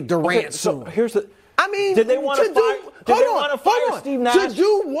trade Durant soon. So here's the. I mean, did they want to fire Steve Nash? To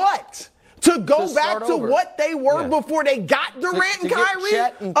do what? To go back to what they were before they got Durant and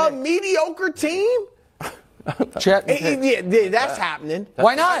Kyrie? A mediocre team? Chet. That's happening.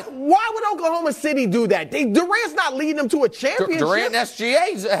 Why not? Why would Oklahoma City do that? Durant's not leading them to a championship. Durant and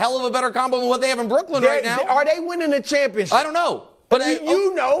SGA is a hell of a better combo than what they have in Brooklyn right now. Are they winning a championship? I don't know. But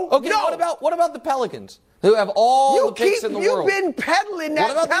you know. Okay, no. What about the Pelicans? Who have all the picks in the world? You've been peddling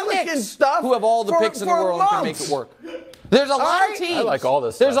that Pelican stuff. Who have all the picks in the world and can make it work? There's a lot of teams. I like all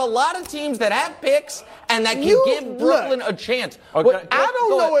this There's stuff. a lot of teams that have picks and that can give Brooklyn a chance. Okay. I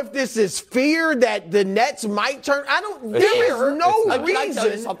don't know if this is fear that the Nets might turn. There is no reason.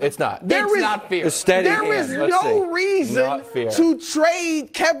 It's not. It's not fear. It's steady There is no reason to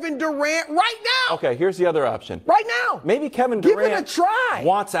trade Kevin Durant right now. Okay, here's the other option. Right now. Maybe Kevin Durant Give it a try.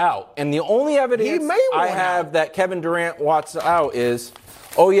 wants out. And the only evidence I have that Kevin Durant wants out is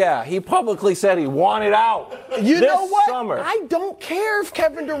Oh, yeah. He publicly said he wanted out. You this know what? Summer. I don't care if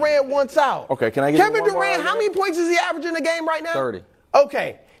Kevin Durant wants out. Okay, can I get Kevin one more Durant, how argument? many points is he averaging a game right now? 30.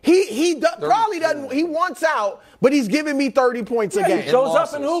 Okay. He probably doesn't. He wants out, but he's giving me 30 points a game. He shows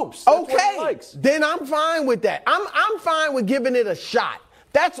up in hoops. That's what he Okay, likes. then I'm fine with that. I'm fine with giving it a shot.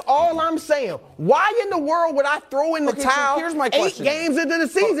 That's all I'm saying. Why in the world would I throw in the Okay, so towel here's my 8 question. games into the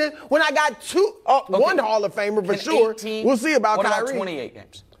season when I got one Hall of Famer for sure? 18, We'll see about what Kyrie. About 28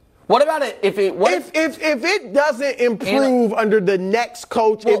 games? What about it if it If it doesn't improve under the next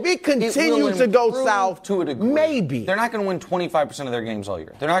coach, if it continues to go south, to a degree, maybe they're not going to win 25% of their games all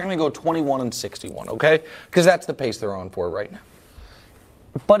year. They're not going to go 21-61, okay? Because that's the pace they're on for right now.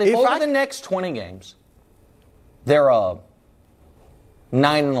 But if over the next 20 games, they're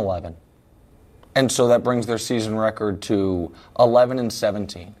 9-11, and so that brings their season record to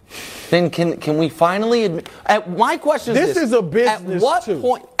 11-17. Then can we finally admit? My question is this is a business. At what too.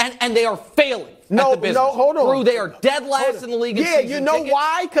 point? And they are failing. No, at the business. no, hold on. Drew, they are dead last in the league. Yeah, in you know tickets.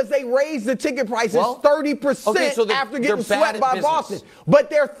 why? Because they raised the ticket prices 30% 30% after getting they're swept bad by at business. Boston. But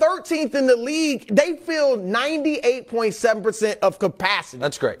they're 13th in the league. They fill 98.7% of capacity.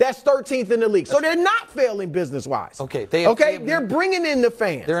 That's great. That's 13th in the league. So they're not failing business-wise. Okay, they're bringing in the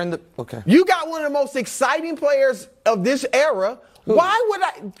fans. They're in the okay. You got one of the most exciting players of this era. Who? Why would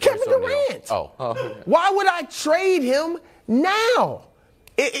I? Kevin Durant. Why would I trade him now?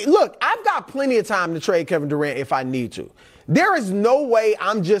 Look, I've got plenty of time to trade Kevin Durant if I need to. There is no way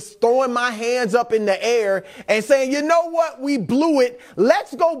I'm just throwing my hands up in the air and saying, you know what, we blew it.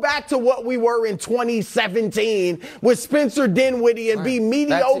 Let's go back to what we were in 2017 with Spencer Dinwiddie and be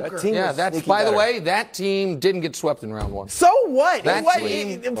mediocre. By the way, that team didn't get swept in round 1. So what?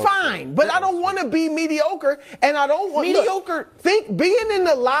 Fine. But I don't want to be mediocre, and I don't want mediocre. Think being in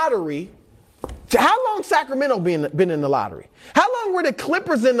the lottery. How long Sacramento been in the lottery? How long were the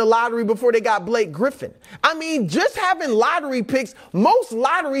Clippers in the lottery before they got Blake Griffin? I mean, just having lottery picks, most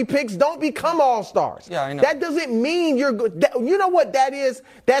lottery picks don't become all-stars. Yeah, I know. That doesn't mean you're good. You know what that is?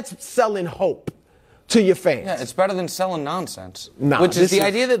 That's selling hope to your fans. Yeah, it's better than selling nonsense. Nah, which is the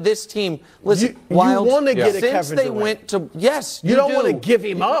idea that this team, listen, you want to get a since Kevin they Durant. went to, yes, you don't want to give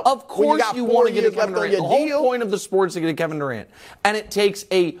him up. Of course you want to get a Kevin Durant. The whole deal. point of the sport is to get a Kevin Durant. And it takes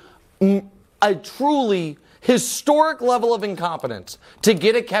a truly historic level of incompetence to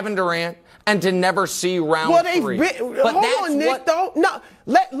get a Kevin Durant and to never see round 3. Hold on, Nick, though. No,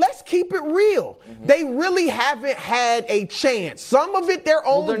 let's keep it real. Mm-hmm. They really haven't had a chance. Some of it their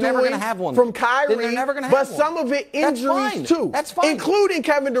own doing never gonna have one. From Kyrie, they're never gonna but have some one. of it injuries too. That's fine. Including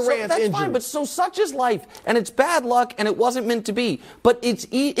Kevin Durant's injury. That's fine, but such is life, and it's bad luck, and it wasn't meant to be. But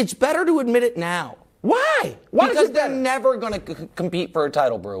it's better to admit it now. Why? Because they're never going to compete for a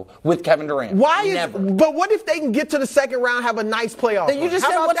title, bro, with Kevin Durant. But what if they can get to the second round, have a nice playoff? Then you just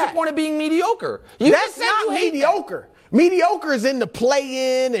said, what's the point of being mediocre? That's not mediocre. Mediocre is in the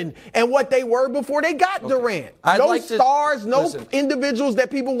play-in and what they were before they got Durant. No stars, no individuals that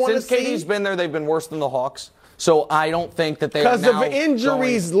people want to see. Since KD's been there, they've been worse than the Hawks. So I don't think that they are because of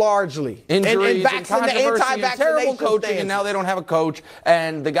injuries largely. Injuries and controversy and terrible coaching, stance. and now they don't have a coach.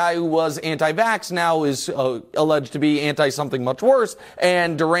 And the guy who was anti-vax now is alleged to be anti-something much worse.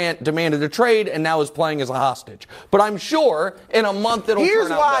 And Durant demanded a trade and now is playing as a hostage. But I'm sure in a month it'll Here's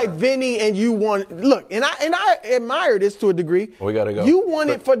turn out why better. Vinny and you want look, and I admire this to a degree. We gotta go. You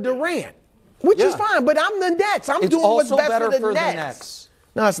want it for Durant, which is fine. But I'm the Nets. I'm doing what's best better for the Nets. Nets.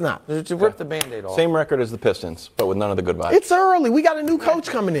 No, it's not. To rip the Band-Aid off. Same record as the Pistons, but with none of the good vibes. It's early. We got a new coach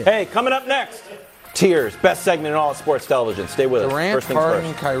coming in. Hey, coming up next, Tiers, best segment in all of sports television. Stay with us. Durant, First things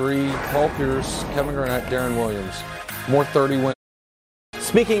Harden, first. Kyrie, Paul Pierce, Kevin Garnett, Darren Williams. More 30 wins.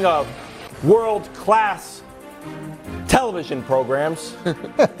 Speaking of world-class television programs,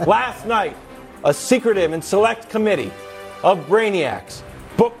 last night, a secretive and select committee of brainiacs,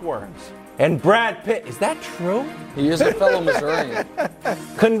 bookworms, and Brad Pitt, is that true? He is a fellow Missourian.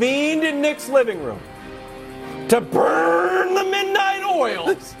 Convened in Nick's living room to burn the midnight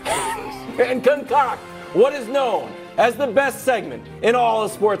oil and concoct what is known as the best segment in all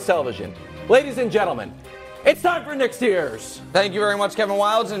of sports television. Ladies and gentlemen, it's time for Nick's Tiers. Thank you very much, Kevin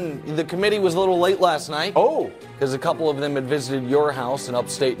Wildes. And the committee was a little late last night. Oh. Because a couple of them had visited your house in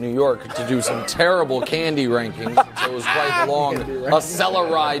upstate New York to do some terrible candy rankings. So it was quite long, a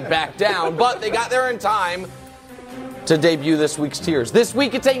cellar ride back down. But they got there in time to debut this week's tiers. This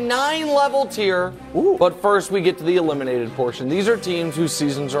week it's a 9-level tier. Ooh. But first we get to the eliminated portion. These are teams whose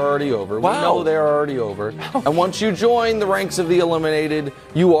seasons are already over. Wow. We know they're already over. And once you join the ranks of the eliminated,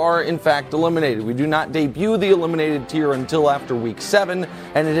 you are in fact eliminated. We do not debut the eliminated tier until after week 7,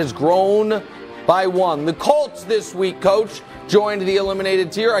 and it has grown by 1. The Colts this week, Coach, joined the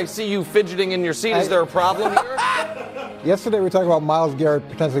eliminated tier. I see you fidgeting in your seat. Is there a problem here? Yesterday we talked about Myles Garrett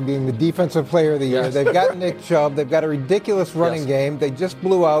potentially being the defensive player of the year. Yes. They've got Nick Chubb. They've got a ridiculous running game. They just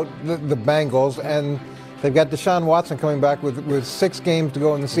blew out the Bengals, and they've got Deshaun Watson coming back with 6 games to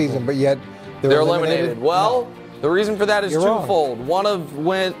go in the season, but yet they're eliminated. Well, the reason for that is You're twofold. wrong. One of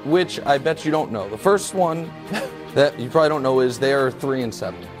which I bet you don't know. The first one that you probably don't know is they are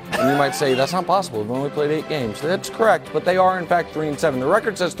 3-7. And you might say, that's not possible. We've only played 8 games. That's correct, but they are, in fact, 3-7. The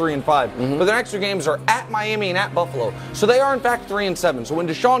record says 3-5, but their next 2 games are at Miami and at Buffalo. So they are, in fact, 3-7. So when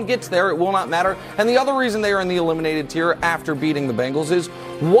Deshaun gets there, it will not matter. And the other reason they are in the eliminated tier after beating the Bengals is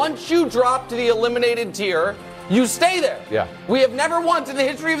once you drop to the eliminated tier, you stay there. Yeah. We have never once in the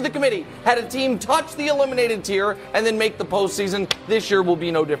history of the committee had a team touch the eliminated tier and then make the postseason. This year will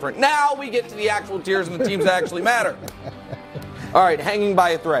be no different. Now we get to the actual tiers and the teams that actually matter. All right, hanging by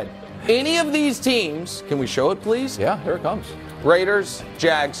a thread. Any of these teams, can we show it, please? Yeah, here it comes. Raiders,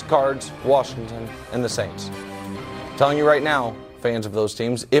 Jags, Cards, Washington, and the Saints. I'm telling you right now, fans of those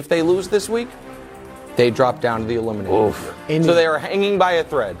teams, if they lose this week, they drop down to the eliminated tier. So they are hanging by a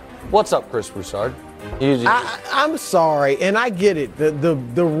thread. What's up, Chris Broussard? I'm sorry, and I get it. The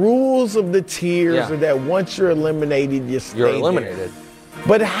rules of the tiers are that once you're eliminated, you're eliminated. There.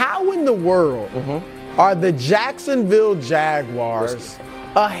 But how in the world are the Jacksonville Jaguars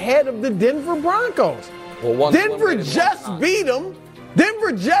ahead of the Denver Broncos? Well, Denver just beat them.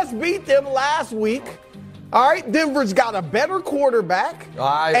 Denver just beat them last week. All right, Denver's got a better quarterback,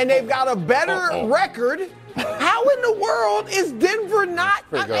 and they've got a better record. How in the world is Denver not?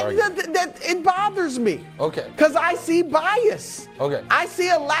 It bothers me. Okay. Because I see bias. Okay. I see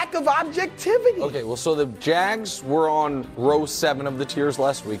a lack of objectivity. Okay, well, so the Jags were on row 7 of the tiers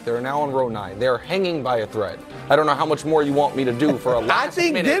last week. They're now on row 9. They're hanging by a thread. I don't know how much more you want me to do for a last I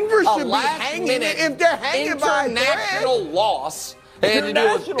think minute, Denver should be hanging if they're hanging by a thread. International loss. They had to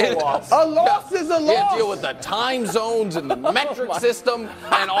deal with a loss is a loss. They had to deal with the time zones and the metric system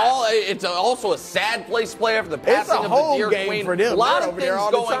and all. It's also a sad place to play after the passing of the Deer Queen. For them. A lot of things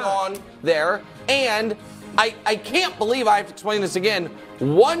going on there, and I can't believe I have to explain this again.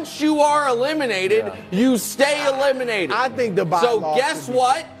 Once you are eliminated, you stay eliminated. I think the So guess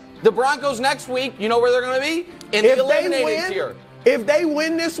what? The Broncos next week, you know where they're going to be? In the eliminated tier. If they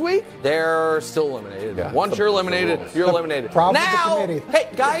win this week, they're still eliminated. Yeah, once you're eliminated, you're eliminated. Now, hey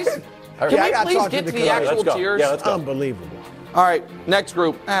guys, can we please get to the actual tiers? Yeah, that's unbelievable. All right, next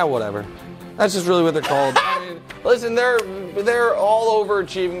group. Whatever. That's just really what they're called. I mean, listen, they're all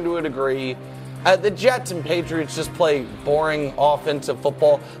overachieving to a degree. The Jets and Patriots just play boring offensive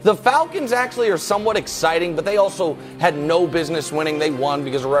football. The Falcons actually are somewhat exciting, but they also had no business winning. They won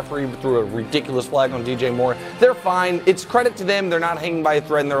because a referee threw a ridiculous flag on DJ Moore. They're fine. It's credit to them. They're not hanging by a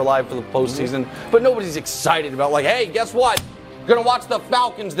thread and they're alive for the postseason. But nobody's excited about, like, hey, guess what? We're going to watch the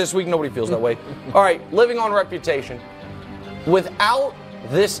Falcons this week. Nobody feels that way. All right, living on reputation. Without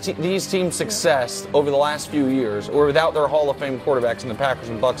these teams' success over the last few years, or without their Hall of Fame quarterbacks in the Packers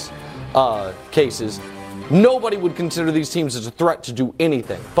and Bucks cases, nobody would consider these teams as a threat to do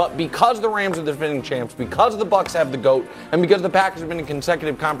anything. But because the Rams are the defending champs, because the Bucks have the GOAT, and because the Packers have been in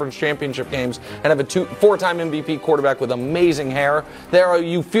consecutive conference championship games and have a 4-time MVP quarterback with amazing hair,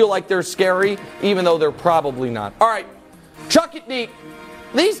 you feel like they're scary, even though they're probably not. All right, chuck it deep.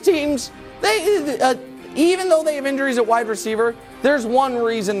 These teams, even though they have injuries at wide receiver, there's one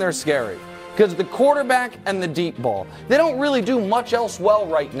reason they're scary. Because the quarterback and the deep ball. They don't really do much else well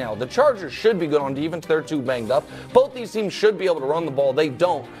right now. The Chargers should be good on defense. They're too banged up. Both these teams should be able to run the ball. They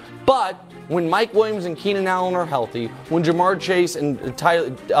don't. But when Mike Williams and Keenan Allen are healthy, when Jamar Chase and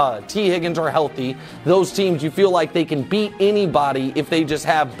T. Higgins are healthy, those teams, you feel like they can beat anybody if they just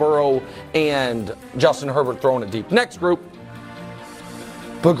have Burrow and Justin Herbert throwing it deep. Next group.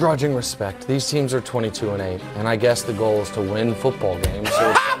 Begrudging respect. These teams are 22-8, and I guess the goal is to win football games. So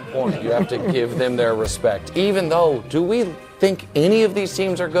at some point, you have to give them their respect. Even though, do we think any of these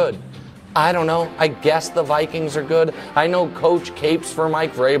teams are good? I don't know. I guess the Vikings are good. I know Coach capes for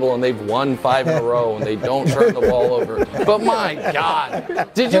Mike Vrabel, and they've won 5 in a row, and they don't turn the ball over. But my God,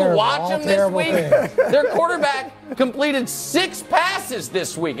 did you watch them this week? Their quarterback completed 6 passes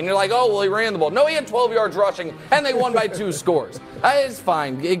this week, and you're like, oh, well, he ran the ball. No, he had 12 yards rushing, and they won by 2 scores. It's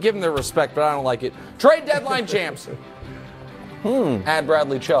fine. Give them their respect, but I don't like it. Trade deadline champs. Add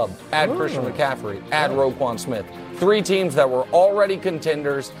Bradley Chubb. Add Christian McCaffrey. Add Roquan Smith. 3 teams that were already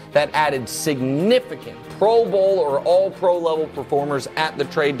contenders that added significant Pro Bowl or All-Pro level performers at the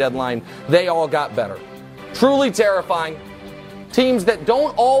trade deadline. They all got better. Truly terrifying. Teams that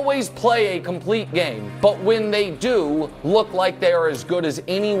don't always play a complete game, but when they do, look like they are as good as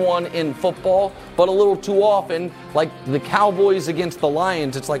anyone in football, but a little too often, like the Cowboys against the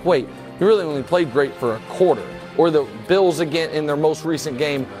Lions, it's like, wait, you really only played great for a quarter. Or the Bills again in their most recent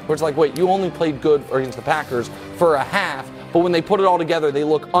game, where it's like, wait, you only played good against the Packers for a half, but when they put it all together, they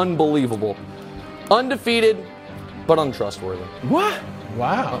look unbelievable. Undefeated, but untrustworthy. What?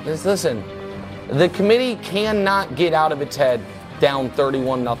 Wow. Listen, the committee cannot get out of its head down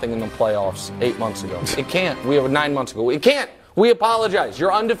 31-0 in the playoffs 8 months ago. It can't. We have 9 months ago. It can't. We apologize.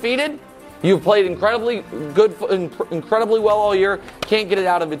 You're undefeated. You've played incredibly well all year. Can't get it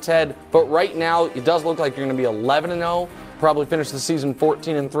out of its head. But right now, it does look like you're going to be 11-0. Probably finish the season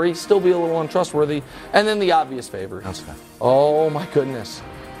 14-3. Still be a little untrustworthy. And then the obvious favorites. Oh my goodness!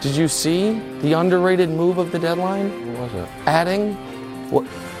 Did you see the underrated move of the deadline? What was it? Adding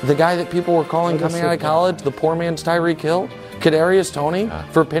the guy that people were calling coming out of college, the poor man's Tyreek Hill. Kadarius Toney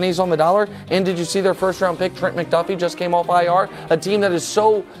for pennies on the dollar. And did you see their first-round pick, Trent McDuffie, just came off IR? A team that is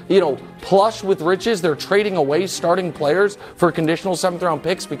so, plush with riches, they're trading away starting players for conditional seventh-round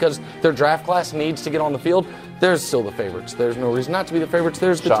picks because their draft class needs to get on the field. There's still the favorites. There's no reason not to be the favorites.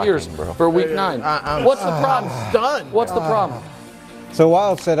 There's the tiers for Week 9. What's the problem? Done. What's the problem? So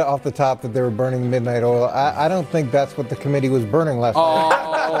Wild said off the top that they were burning midnight oil. I don't think that's what the committee was burning last night.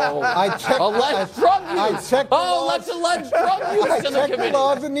 I checked. Alleged drug use. I checked. Let's allege drug use I to the checked committee. the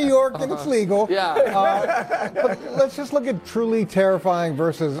laws in New York and it's legal. Yeah. But let's just look at truly terrifying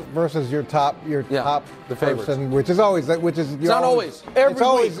versus your top the favorites. person, which is always It's not always.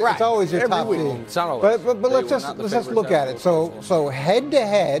 It's always your top team. It's not always. But let's just look at it. So head to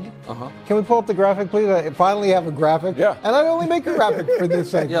head. Can we pull up the graphic, please? I finally have a graphic. Yeah. And I only make a graphic for this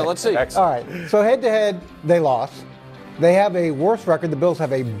segment. Yeah, let's see. All right. So head to head, they lost. They have a worse record. The Bills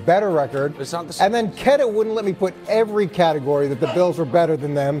have a better record. It's not the same. And then Keta wouldn't let me put every category that the Bills were better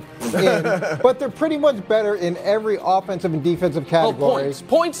than them in. But they're pretty much better in every offensive and defensive category. Points.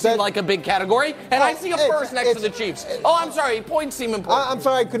 Points seem like a big category. And I see a first next to the Chiefs. I'm sorry. Points seem important. I'm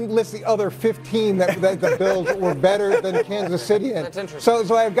sorry I couldn't list the other 15 that the Bills were better than Kansas City in. That's interesting.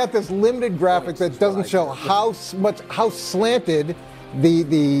 So I've got this limited graphic that doesn't show how slanted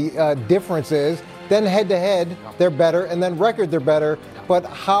the difference is. Then head-to-head, they're better, and then record, they're better. But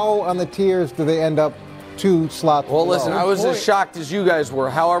how on the tiers do they end up 2 slots below? Well, listen, I was as shocked as you guys were.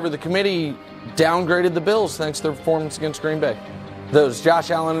 However, the committee downgraded the Bills thanks to their performance against Green Bay. Those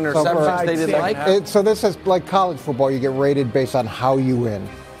Josh Allen interceptions they didn't like. So this is like college football. You get rated based on how you win,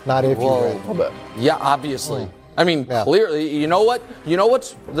 not if you win. Yeah, obviously. I mean, clearly, you know what? You know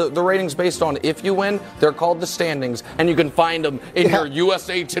what's the ratings based on? If you win, they're called the standings, and you can find them in your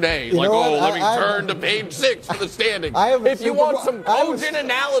USA Today. Let me turn to page 6 for the standings. If you want some cogent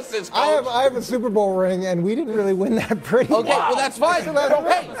analysis, Coach. I have a Super Bowl ring, and we didn't really win that pretty. Okay, well that's fine.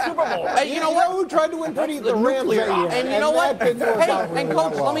 Hey, Super Bowl. Hey, you know what? Who tried to win pretty? The Rams. And you know what? Hey, and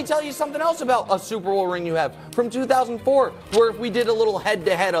Coach, let me tell you something else about a Super Bowl ring you have from 2004, where if we did a little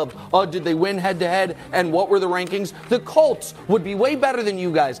head-to-head of, did they win head-to-head, and what were the rankings? The Colts would be way better than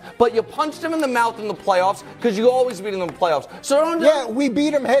you guys, but you punched them in the mouth in the playoffs because you always beat them in the playoffs. So we beat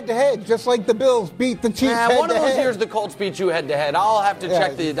them head to head, just like the Bills beat the Chiefs head to head. One of those years the Colts beat you head to head. I'll have to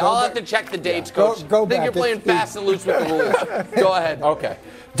check the dates, Coach. I think you're playing fast and loose with the rules. Go ahead. Okay,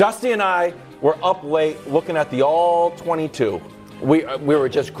 Dusty and I were up late looking at the all 22. We were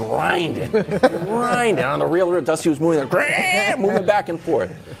just grinding on the real. Dusty was moving back and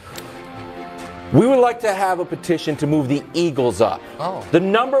forth. We would like to have a petition to move the Eagles up. The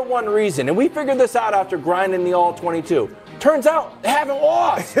number one reason, and we figured this out after grinding the all 22. Turns out they haven't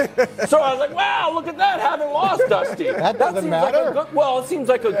lost. So I was like, wow, look at that, haven't lost, Dusty. That doesn't matter. It seems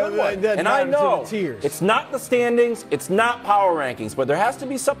like a good one. And I know it's not the standings, it's not power rankings, but there has to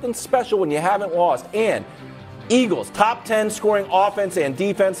be something special when you haven't lost. And Eagles, top 10 scoring offense and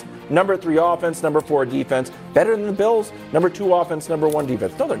defense, number 3 offense, number 4 defense. Better than the Bills, number 2 offense, number 1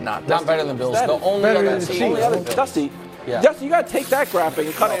 defense. No, they're not. Not better than the Bills. The only other team. Dusty, you got to take that graphic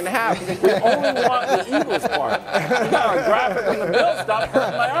and cut it in half. We only want the Eagles part. You got a graphic on the Bills stuff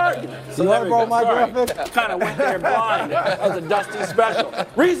hurting my argument. So you want my graphic? Kind of went there blind. That was a Dusty special.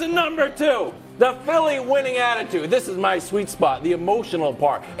 Reason number 2. The Philly winning attitude. This is my sweet spot, the emotional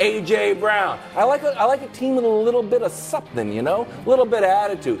part. A.J. Brown. I like a team with a little bit of something, a little bit of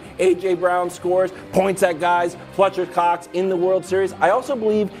attitude. A.J. Brown scores, points at guys, Fletcher Cox in the World Series. I also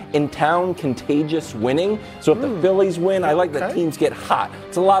believe in town contagious winning. So if the Phillies win, I like that teams get hot.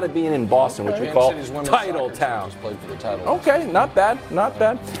 It's a lot of being in Boston, which we call title town. Played for the title. Okay, not bad.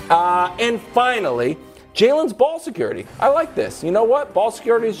 And finally, Jalen's ball security. I like this. You know what? Ball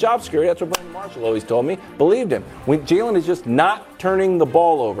security is job security. That's what Brandon Marshall Marshall always told me, believed him. Jalen is just not turning the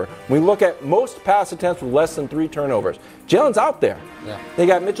ball over. We look at most pass attempts with less than 3 turnovers. Jalen's out there. Yeah. They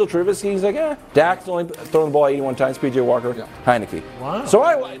got Mitchell Trubisky. He's like, Dak's only throwing the ball 81 times. P.J. Walker, Heineke. Wow. So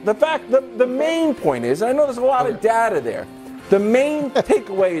the main point is, and I know there's a lot of data there. The main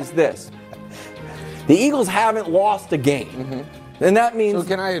takeaway is this: the Eagles haven't lost a game. Mm-hmm. And that means. So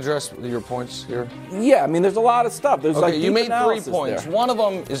can I address your points here? Yeah, I mean, there's a lot of stuff. There's you made 3 points. There. One of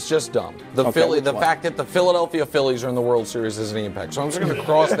them is just dumb. The fact that the Philadelphia Phillies are in the World Series has an impact. So I'm just going to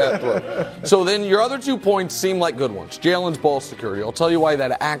cross that through. So then your other 2 points seem like good ones. Jalen's ball security. I'll tell you why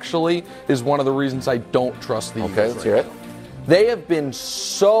that actually is one of the reasons I don't trust the Eagles. Okay, let's hear it. They have been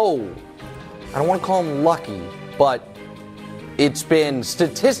so, I don't want to call them lucky, but it's been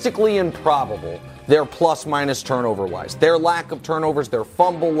statistically improbable. Their plus-minus turnover-wise. Their lack of turnovers, their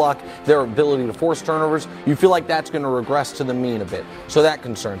fumble luck, their ability to force turnovers, you feel like that's going to regress to the mean a bit. So that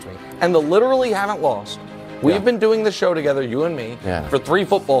concerns me. And the literally haven't lost. We've been doing the show together, you and me, for 3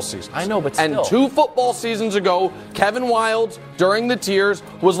 football seasons. I know, but still. And 2 football seasons ago, Kevin Wildes, during the tiers,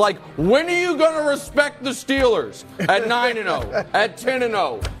 was like, when are you going to respect the Steelers? At 9-0, at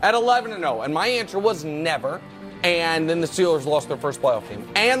 10-0, at 11-0. And my answer was never. And then the Steelers lost their first playoff game.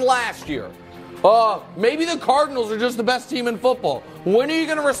 And last year. Maybe the Cardinals are just the best team in football. When are you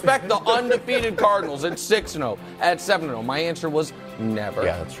going to respect the undefeated Cardinals at 6-0, at 7-0? My answer was never.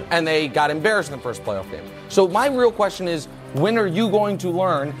 Yeah, that's true. And they got embarrassed in the first playoff game. So my real question is, when are you going to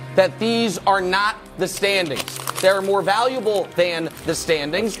learn that these are not the standings? They're more valuable than the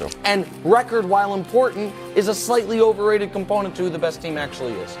standings. And record, while important, is a slightly overrated component to who the best team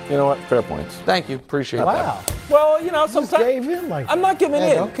actually is. You know what? Fair points. Thank you. Appreciate that. Wow. Well, you know, sometimes gave in like I'm not giving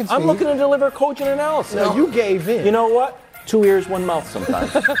in. I'm looking to deliver coaching analysis. No, you gave in. You know what? 2 ears, 1 mouth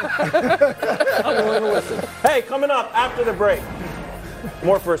sometimes. I'm willing to listen. Hey, coming up after the break,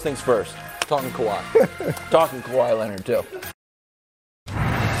 more First Things First. Talking Kawhi. Talking Kawhi Leonard, too.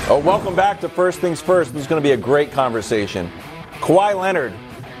 Oh, welcome back to First Things First. This is going to be a great conversation. Kawhi Leonard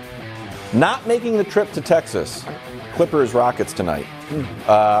not making the trip to Texas. Clippers Rockets tonight.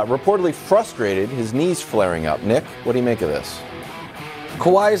 Reportedly frustrated, his knees flaring up. Nick, what do you make of this?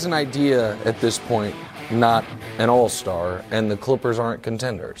 Kawhi is an idea at this point, not an all-star, and the Clippers aren't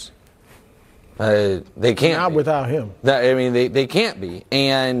contenders. They can't Not be. without him. They can't be.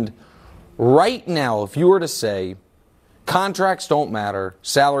 And right now, if you were to say contracts don't matter,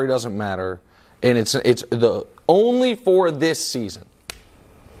 salary doesn't matter, and it's the only for this season,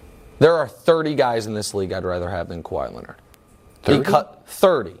 there are 30 guys in this league I'd rather have than Kawhi Leonard.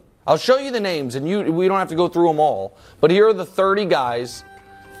 30. I'll show you the names, and we don't have to go through them all. But here are the 30 guys.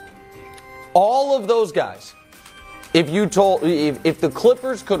 All of those guys, if the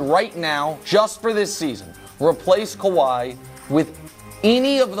Clippers could right now, just for this season, replace Kawhi with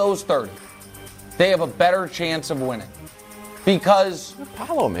any of those 30, they have a better chance of winning. Because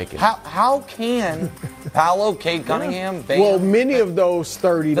Paolo making? How can Paolo, Cade Cunningham, Bam? Well, many of those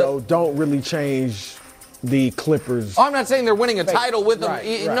 30 though don't really change the Clippers. I'm not saying they're winning a title with them.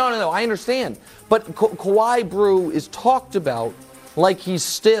 Right. No. I understand. But Kawhi Brew is talked about like he's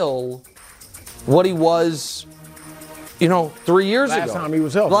still what he was, 3 years ago. Last time he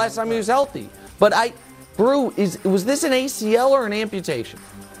was healthy. Last time he was healthy. But Brew, was this an ACL or an amputation?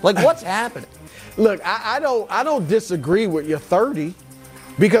 Like, what's happening? Look, I don't disagree with your 30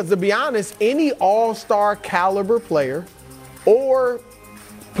 because, to be honest, any all-star caliber player or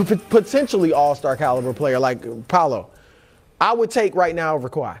potentially all-star caliber player like Paolo, I would take right now over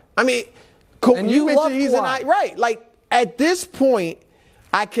Kawhi. I mean, and you mentioned he's Kawhi. Right. Like, at this point,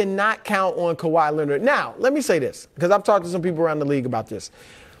 I cannot count on Kawhi Leonard. Now, let me say this, because I've talked to some people around the league about this.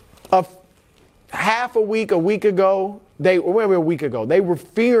 A week ago, they were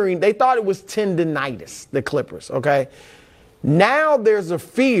fearing, they thought it was tendinitis, the Clippers, okay? Now there's a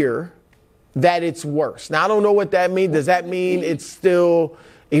fear that it's worse. Now, I don't know what that means. Does that mean it's still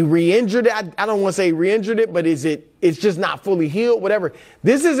he re-injured it? I don't want to say re-injured it, but it's just not fully healed, whatever.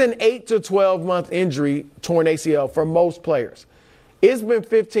 This is an 8 to 12-month injury, torn ACL for most players. It's been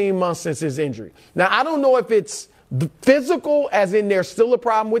 15 months since his injury. Now, I don't know if it's physical, as in there's still a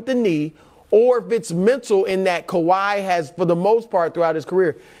problem with the knee, or if it's mental in that Kawhi has, for the most part throughout his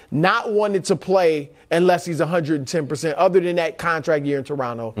career, not wanted to play unless he's 110%, other than that contract year in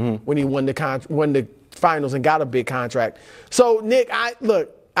Toronto when he won the finals and got a big contract. So, Nick,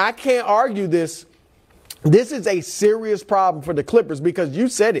 I can't argue this. This is a serious problem for the Clippers because you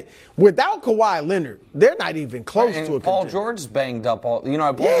said it. Without Kawhi Leonard, they're not even close to a Paul contender. George's banged up.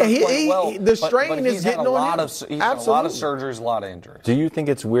 The strain is getting on him. He's had a lot of surgeries, a lot of injuries. Do you think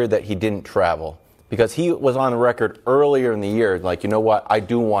it's weird that he didn't travel? because he was on the record earlier in the year, like, you know what, I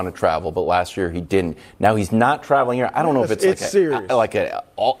do want to travel, but last year he didn't. Now he's not traveling here. I don't know if it's like a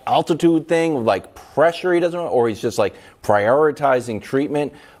altitude thing, like pressure he doesn't want, or he's just like prioritizing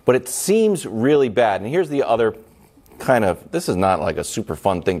treatment, but it seems really bad. And here's the other kind of, this is not like a super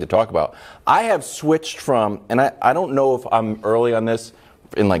fun thing to talk about. I have switched from, and I don't know if I'm early on this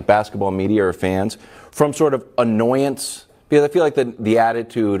in like basketball media or fans, from sort of annoyance, because I feel like the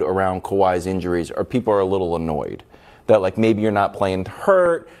attitude around Kawhi's injuries are people are a little annoyed that like maybe you're not playing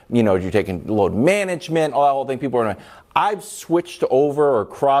hurt, you know, you're taking load management, all that whole thing. People are annoyed. I've switched over or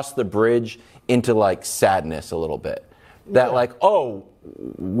crossed the bridge into like sadness a little bit. That like, oh,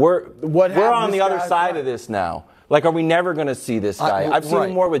 we're on the other side of this now. Like, are we never going to see this guy? I've seen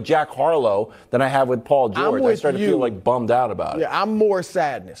him more with Jack Harlow than I have with Paul George. I started to feel like bummed out about it. Yeah, I'm more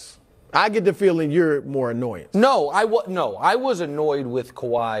sadness. I get the feeling you're more annoyance. No, I was annoyed with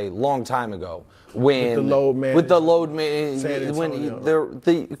Kawhi a long time ago when with the load management.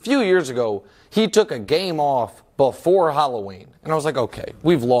 A few years ago, he took a game off before Halloween, and I was like, okay,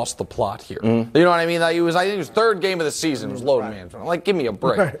 we've lost the plot here. Mm-hmm. You know what I mean? I think it was third game of the season. It was load management. I'm like, give me a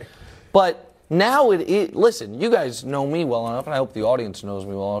break. Right. But now listen, you guys know me well enough, and I hope the audience knows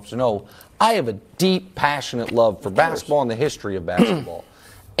me well enough to know I have a deep, passionate love for basketball and the history of basketball.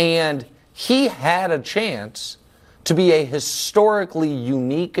 And he had a chance to be a historically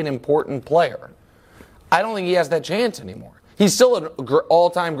unique and important player. I don't think he has that chance anymore. He's still an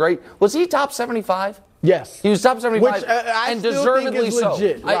all-time great. Was he top 75? Yes. He was top 75, which, I and deservedly so.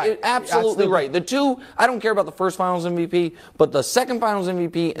 Right. Absolutely right. The two, I don't care about the first Finals MVP, but the second Finals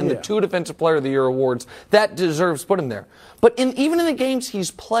MVP and the two Defensive Player of the Year awards, that deserves put him there. But even in the games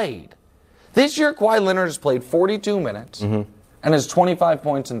he's played, this year Kawhi Leonard has played 42 minutes. Mm-hmm. And has 25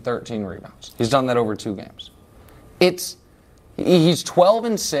 points and 13 rebounds. He's done that over 2 games. He's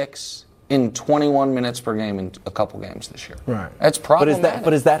 12-6 in 21 minutes per game in a couple games this year. Right. That's problematic.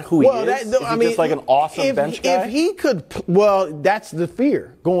 But is that who he is? Is he just like an awesome bench guy? If he could, well, that's the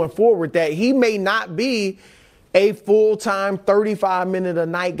fear going forward, that he may not be a full-time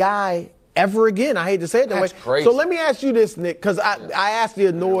 35-minute-a-night guy ever again. I hate to say it that way. Crazy. So let me ask you this, Nick, because I asked the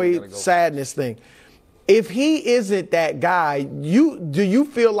annoyed sadness thing. If he isn't that guy, do you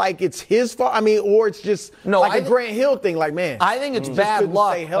feel like it's his fault? I mean, or it's just a Grant Hill thing, like, man. I think it's bad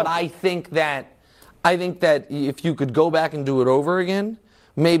luck, but I think that if you could go back and do it over again,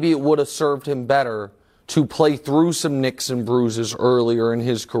 maybe it would have served him better to play through some nicks and bruises earlier in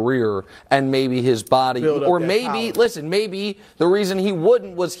his career, and maybe his body, or maybe, maybe the reason he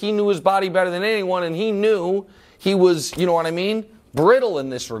wouldn't was he knew his body better than anyone, and he knew he was, you know what I mean, brittle in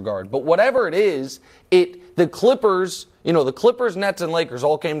this regard. But whatever it is, the Clippers, Nets, and Lakers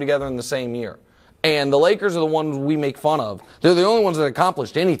all came together in the same year. And the Lakers are the ones we make fun of. They're the only ones that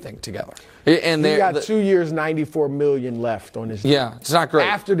accomplished anything together. And they got 2 years, $94 million left on his deal. Yeah, it's not great.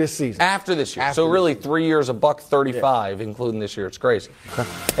 After this season. After this year. So really 3 years, $135, including this year. It's crazy.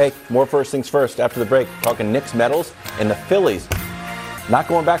 Hey, more first things first. After the break, talking Knicks medals and the Phillies. Not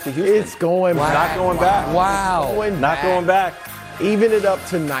going back to Houston. It's going back. Not going back. Wow. Going back. Even it up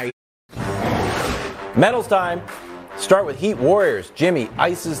tonight. Medals time. Start with Heat Warriors. Jimmy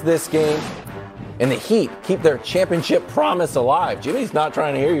ices this game. And the Heat keep their championship promise alive. Jimmy's not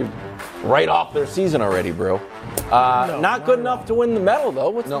trying to hear you write off their season already, bro. Not good enough to win the medal, though.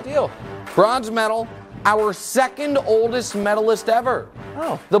 What's the deal? Bronze medal. Our second oldest medalist ever.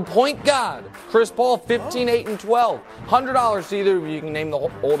 Oh. The point guard, Chris Paul, 15, 8, and 12. $100 to either of you can name the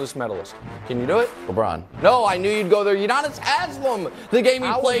oldest medalist. Can you do it? LeBron. No, I knew you'd go there. Udonis Haslem, the game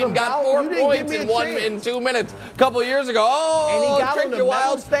he played and got 4 points in 2 minutes a couple years ago. Oh, and he trick you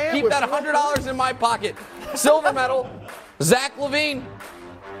wild. Keep that $100 in my pocket. Silver medal, Zach LaVine.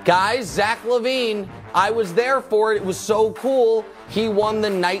 Guys, Zach LaVine, I was there for it. It was so cool. He won the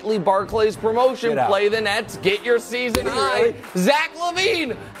nightly Barclays promotion. Play the Nets, get your season high. Really? Zach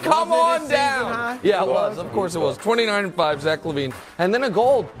LaVine, come on down. Yeah, it was. Of course it was. 29-5, Zach LaVine. And then a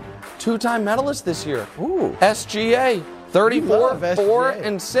gold. 2-time medalist this year. Ooh. SGA, 34, 4,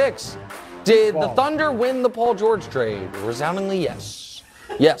 and 6. Did the Thunder win the Paul George trade? Resoundingly yes.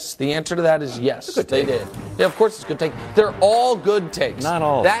 Yes, the answer to that is yes. They did. Yeah, of course it's a good take. They're all good takes. Not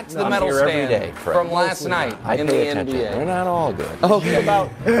all. That's the medal stand from last night in the NBA. They're not all good. Okay. About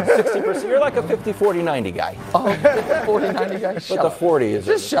 60%. You're like a 50-40-90 guy. Oh, 50-40-90 guy? But the 40 is.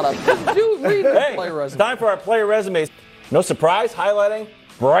 Just shut up. Read the player resume. It's time for our player resumes. No surprise, highlighting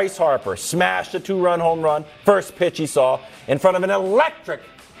Bryce Harper. Smashed a 2-run home run. First pitch he saw in front of an electric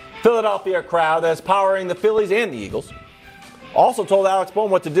Philadelphia crowd that's powering the Phillies and the Eagles. Also told Alex Bohm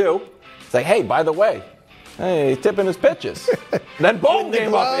what to do. It's like, hey, by the way, he's tipping his pitches. Then Bohm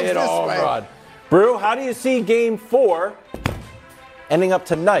came up and hit a home run. Brew, how do you see Game 4 ending up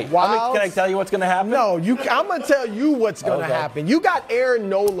tonight? Wilds, Can I tell you what's going to happen? No, I'm going to tell you what's going to happen. You got Aaron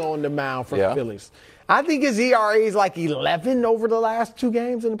Nola on the mound for the Phillies. I think his ERA is like 11 over the last 2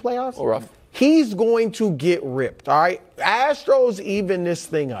 games in the playoffs. Oh, rough. He's going to get ripped, all right? Astros even this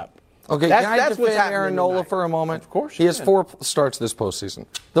thing up. Okay, can I defend Aaron Nola for a moment? Of course. He has 4 starts this postseason.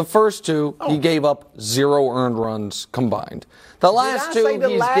 The first 2, he gave up 0 earned runs combined. The last 2,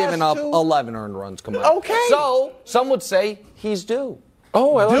 he's given up 11 earned runs combined. Okay. So, some would say he's due.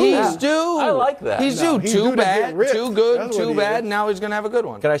 Oh, I like that. He's due. I like that. He's due. He's Too due to bad, get ripped. too good, That's too what he bad. is. Now he's going to have a good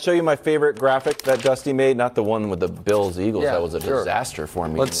one. Can I show you my favorite graphic that Dusty made? Not the one with the Bills-Eagles. Yeah, That was a sure. disaster for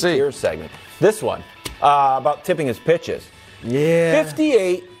me. Let's in the see. Here segment. This one, about tipping his pitches. Yeah.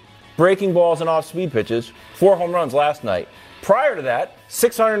 58 breaking balls and off-speed pitches, 4 home runs last night. Prior to that,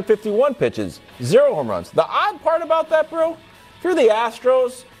 651 pitches, 0 home runs. The odd part about that, bro, if you're the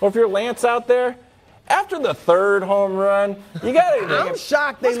Astros or if you're Lance out there, after the 3rd home run, you got to. I'm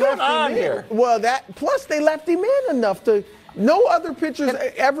shocked they left him in. Here? Well, plus they left him in enough to. No other pitchers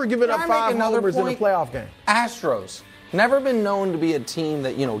ever given up 5 homers in a playoff game. Astros, never been known to be a team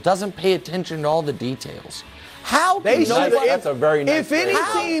that, doesn't pay attention to all the details. How They can should. That's a very nice If any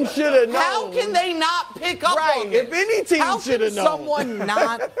phrase. team should have known. How can they not pick up Right, on this? if any team How should have can known. someone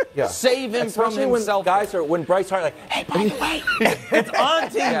not save him from Especially himself? when Bryce Hart, like, hey, by the way, it's on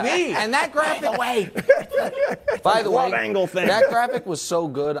TV. Yeah. And that graphic, by the way, Love angle thing. that graphic was so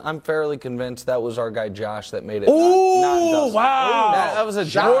good. I'm fairly convinced that was our guy Josh that made it. Ooh, not Dusty. wow. That was a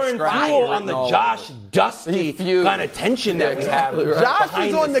Josh Jordan graphic. Poole on the No. Josh Dusty feud. kind of tension that we have. Josh behind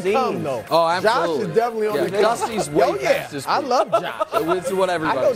is on the scenes. come, though. Oh, absolutely. Josh is definitely on the come. Dusty's way Oh, yeah. past his I peak. love Josh. It's what everybody I know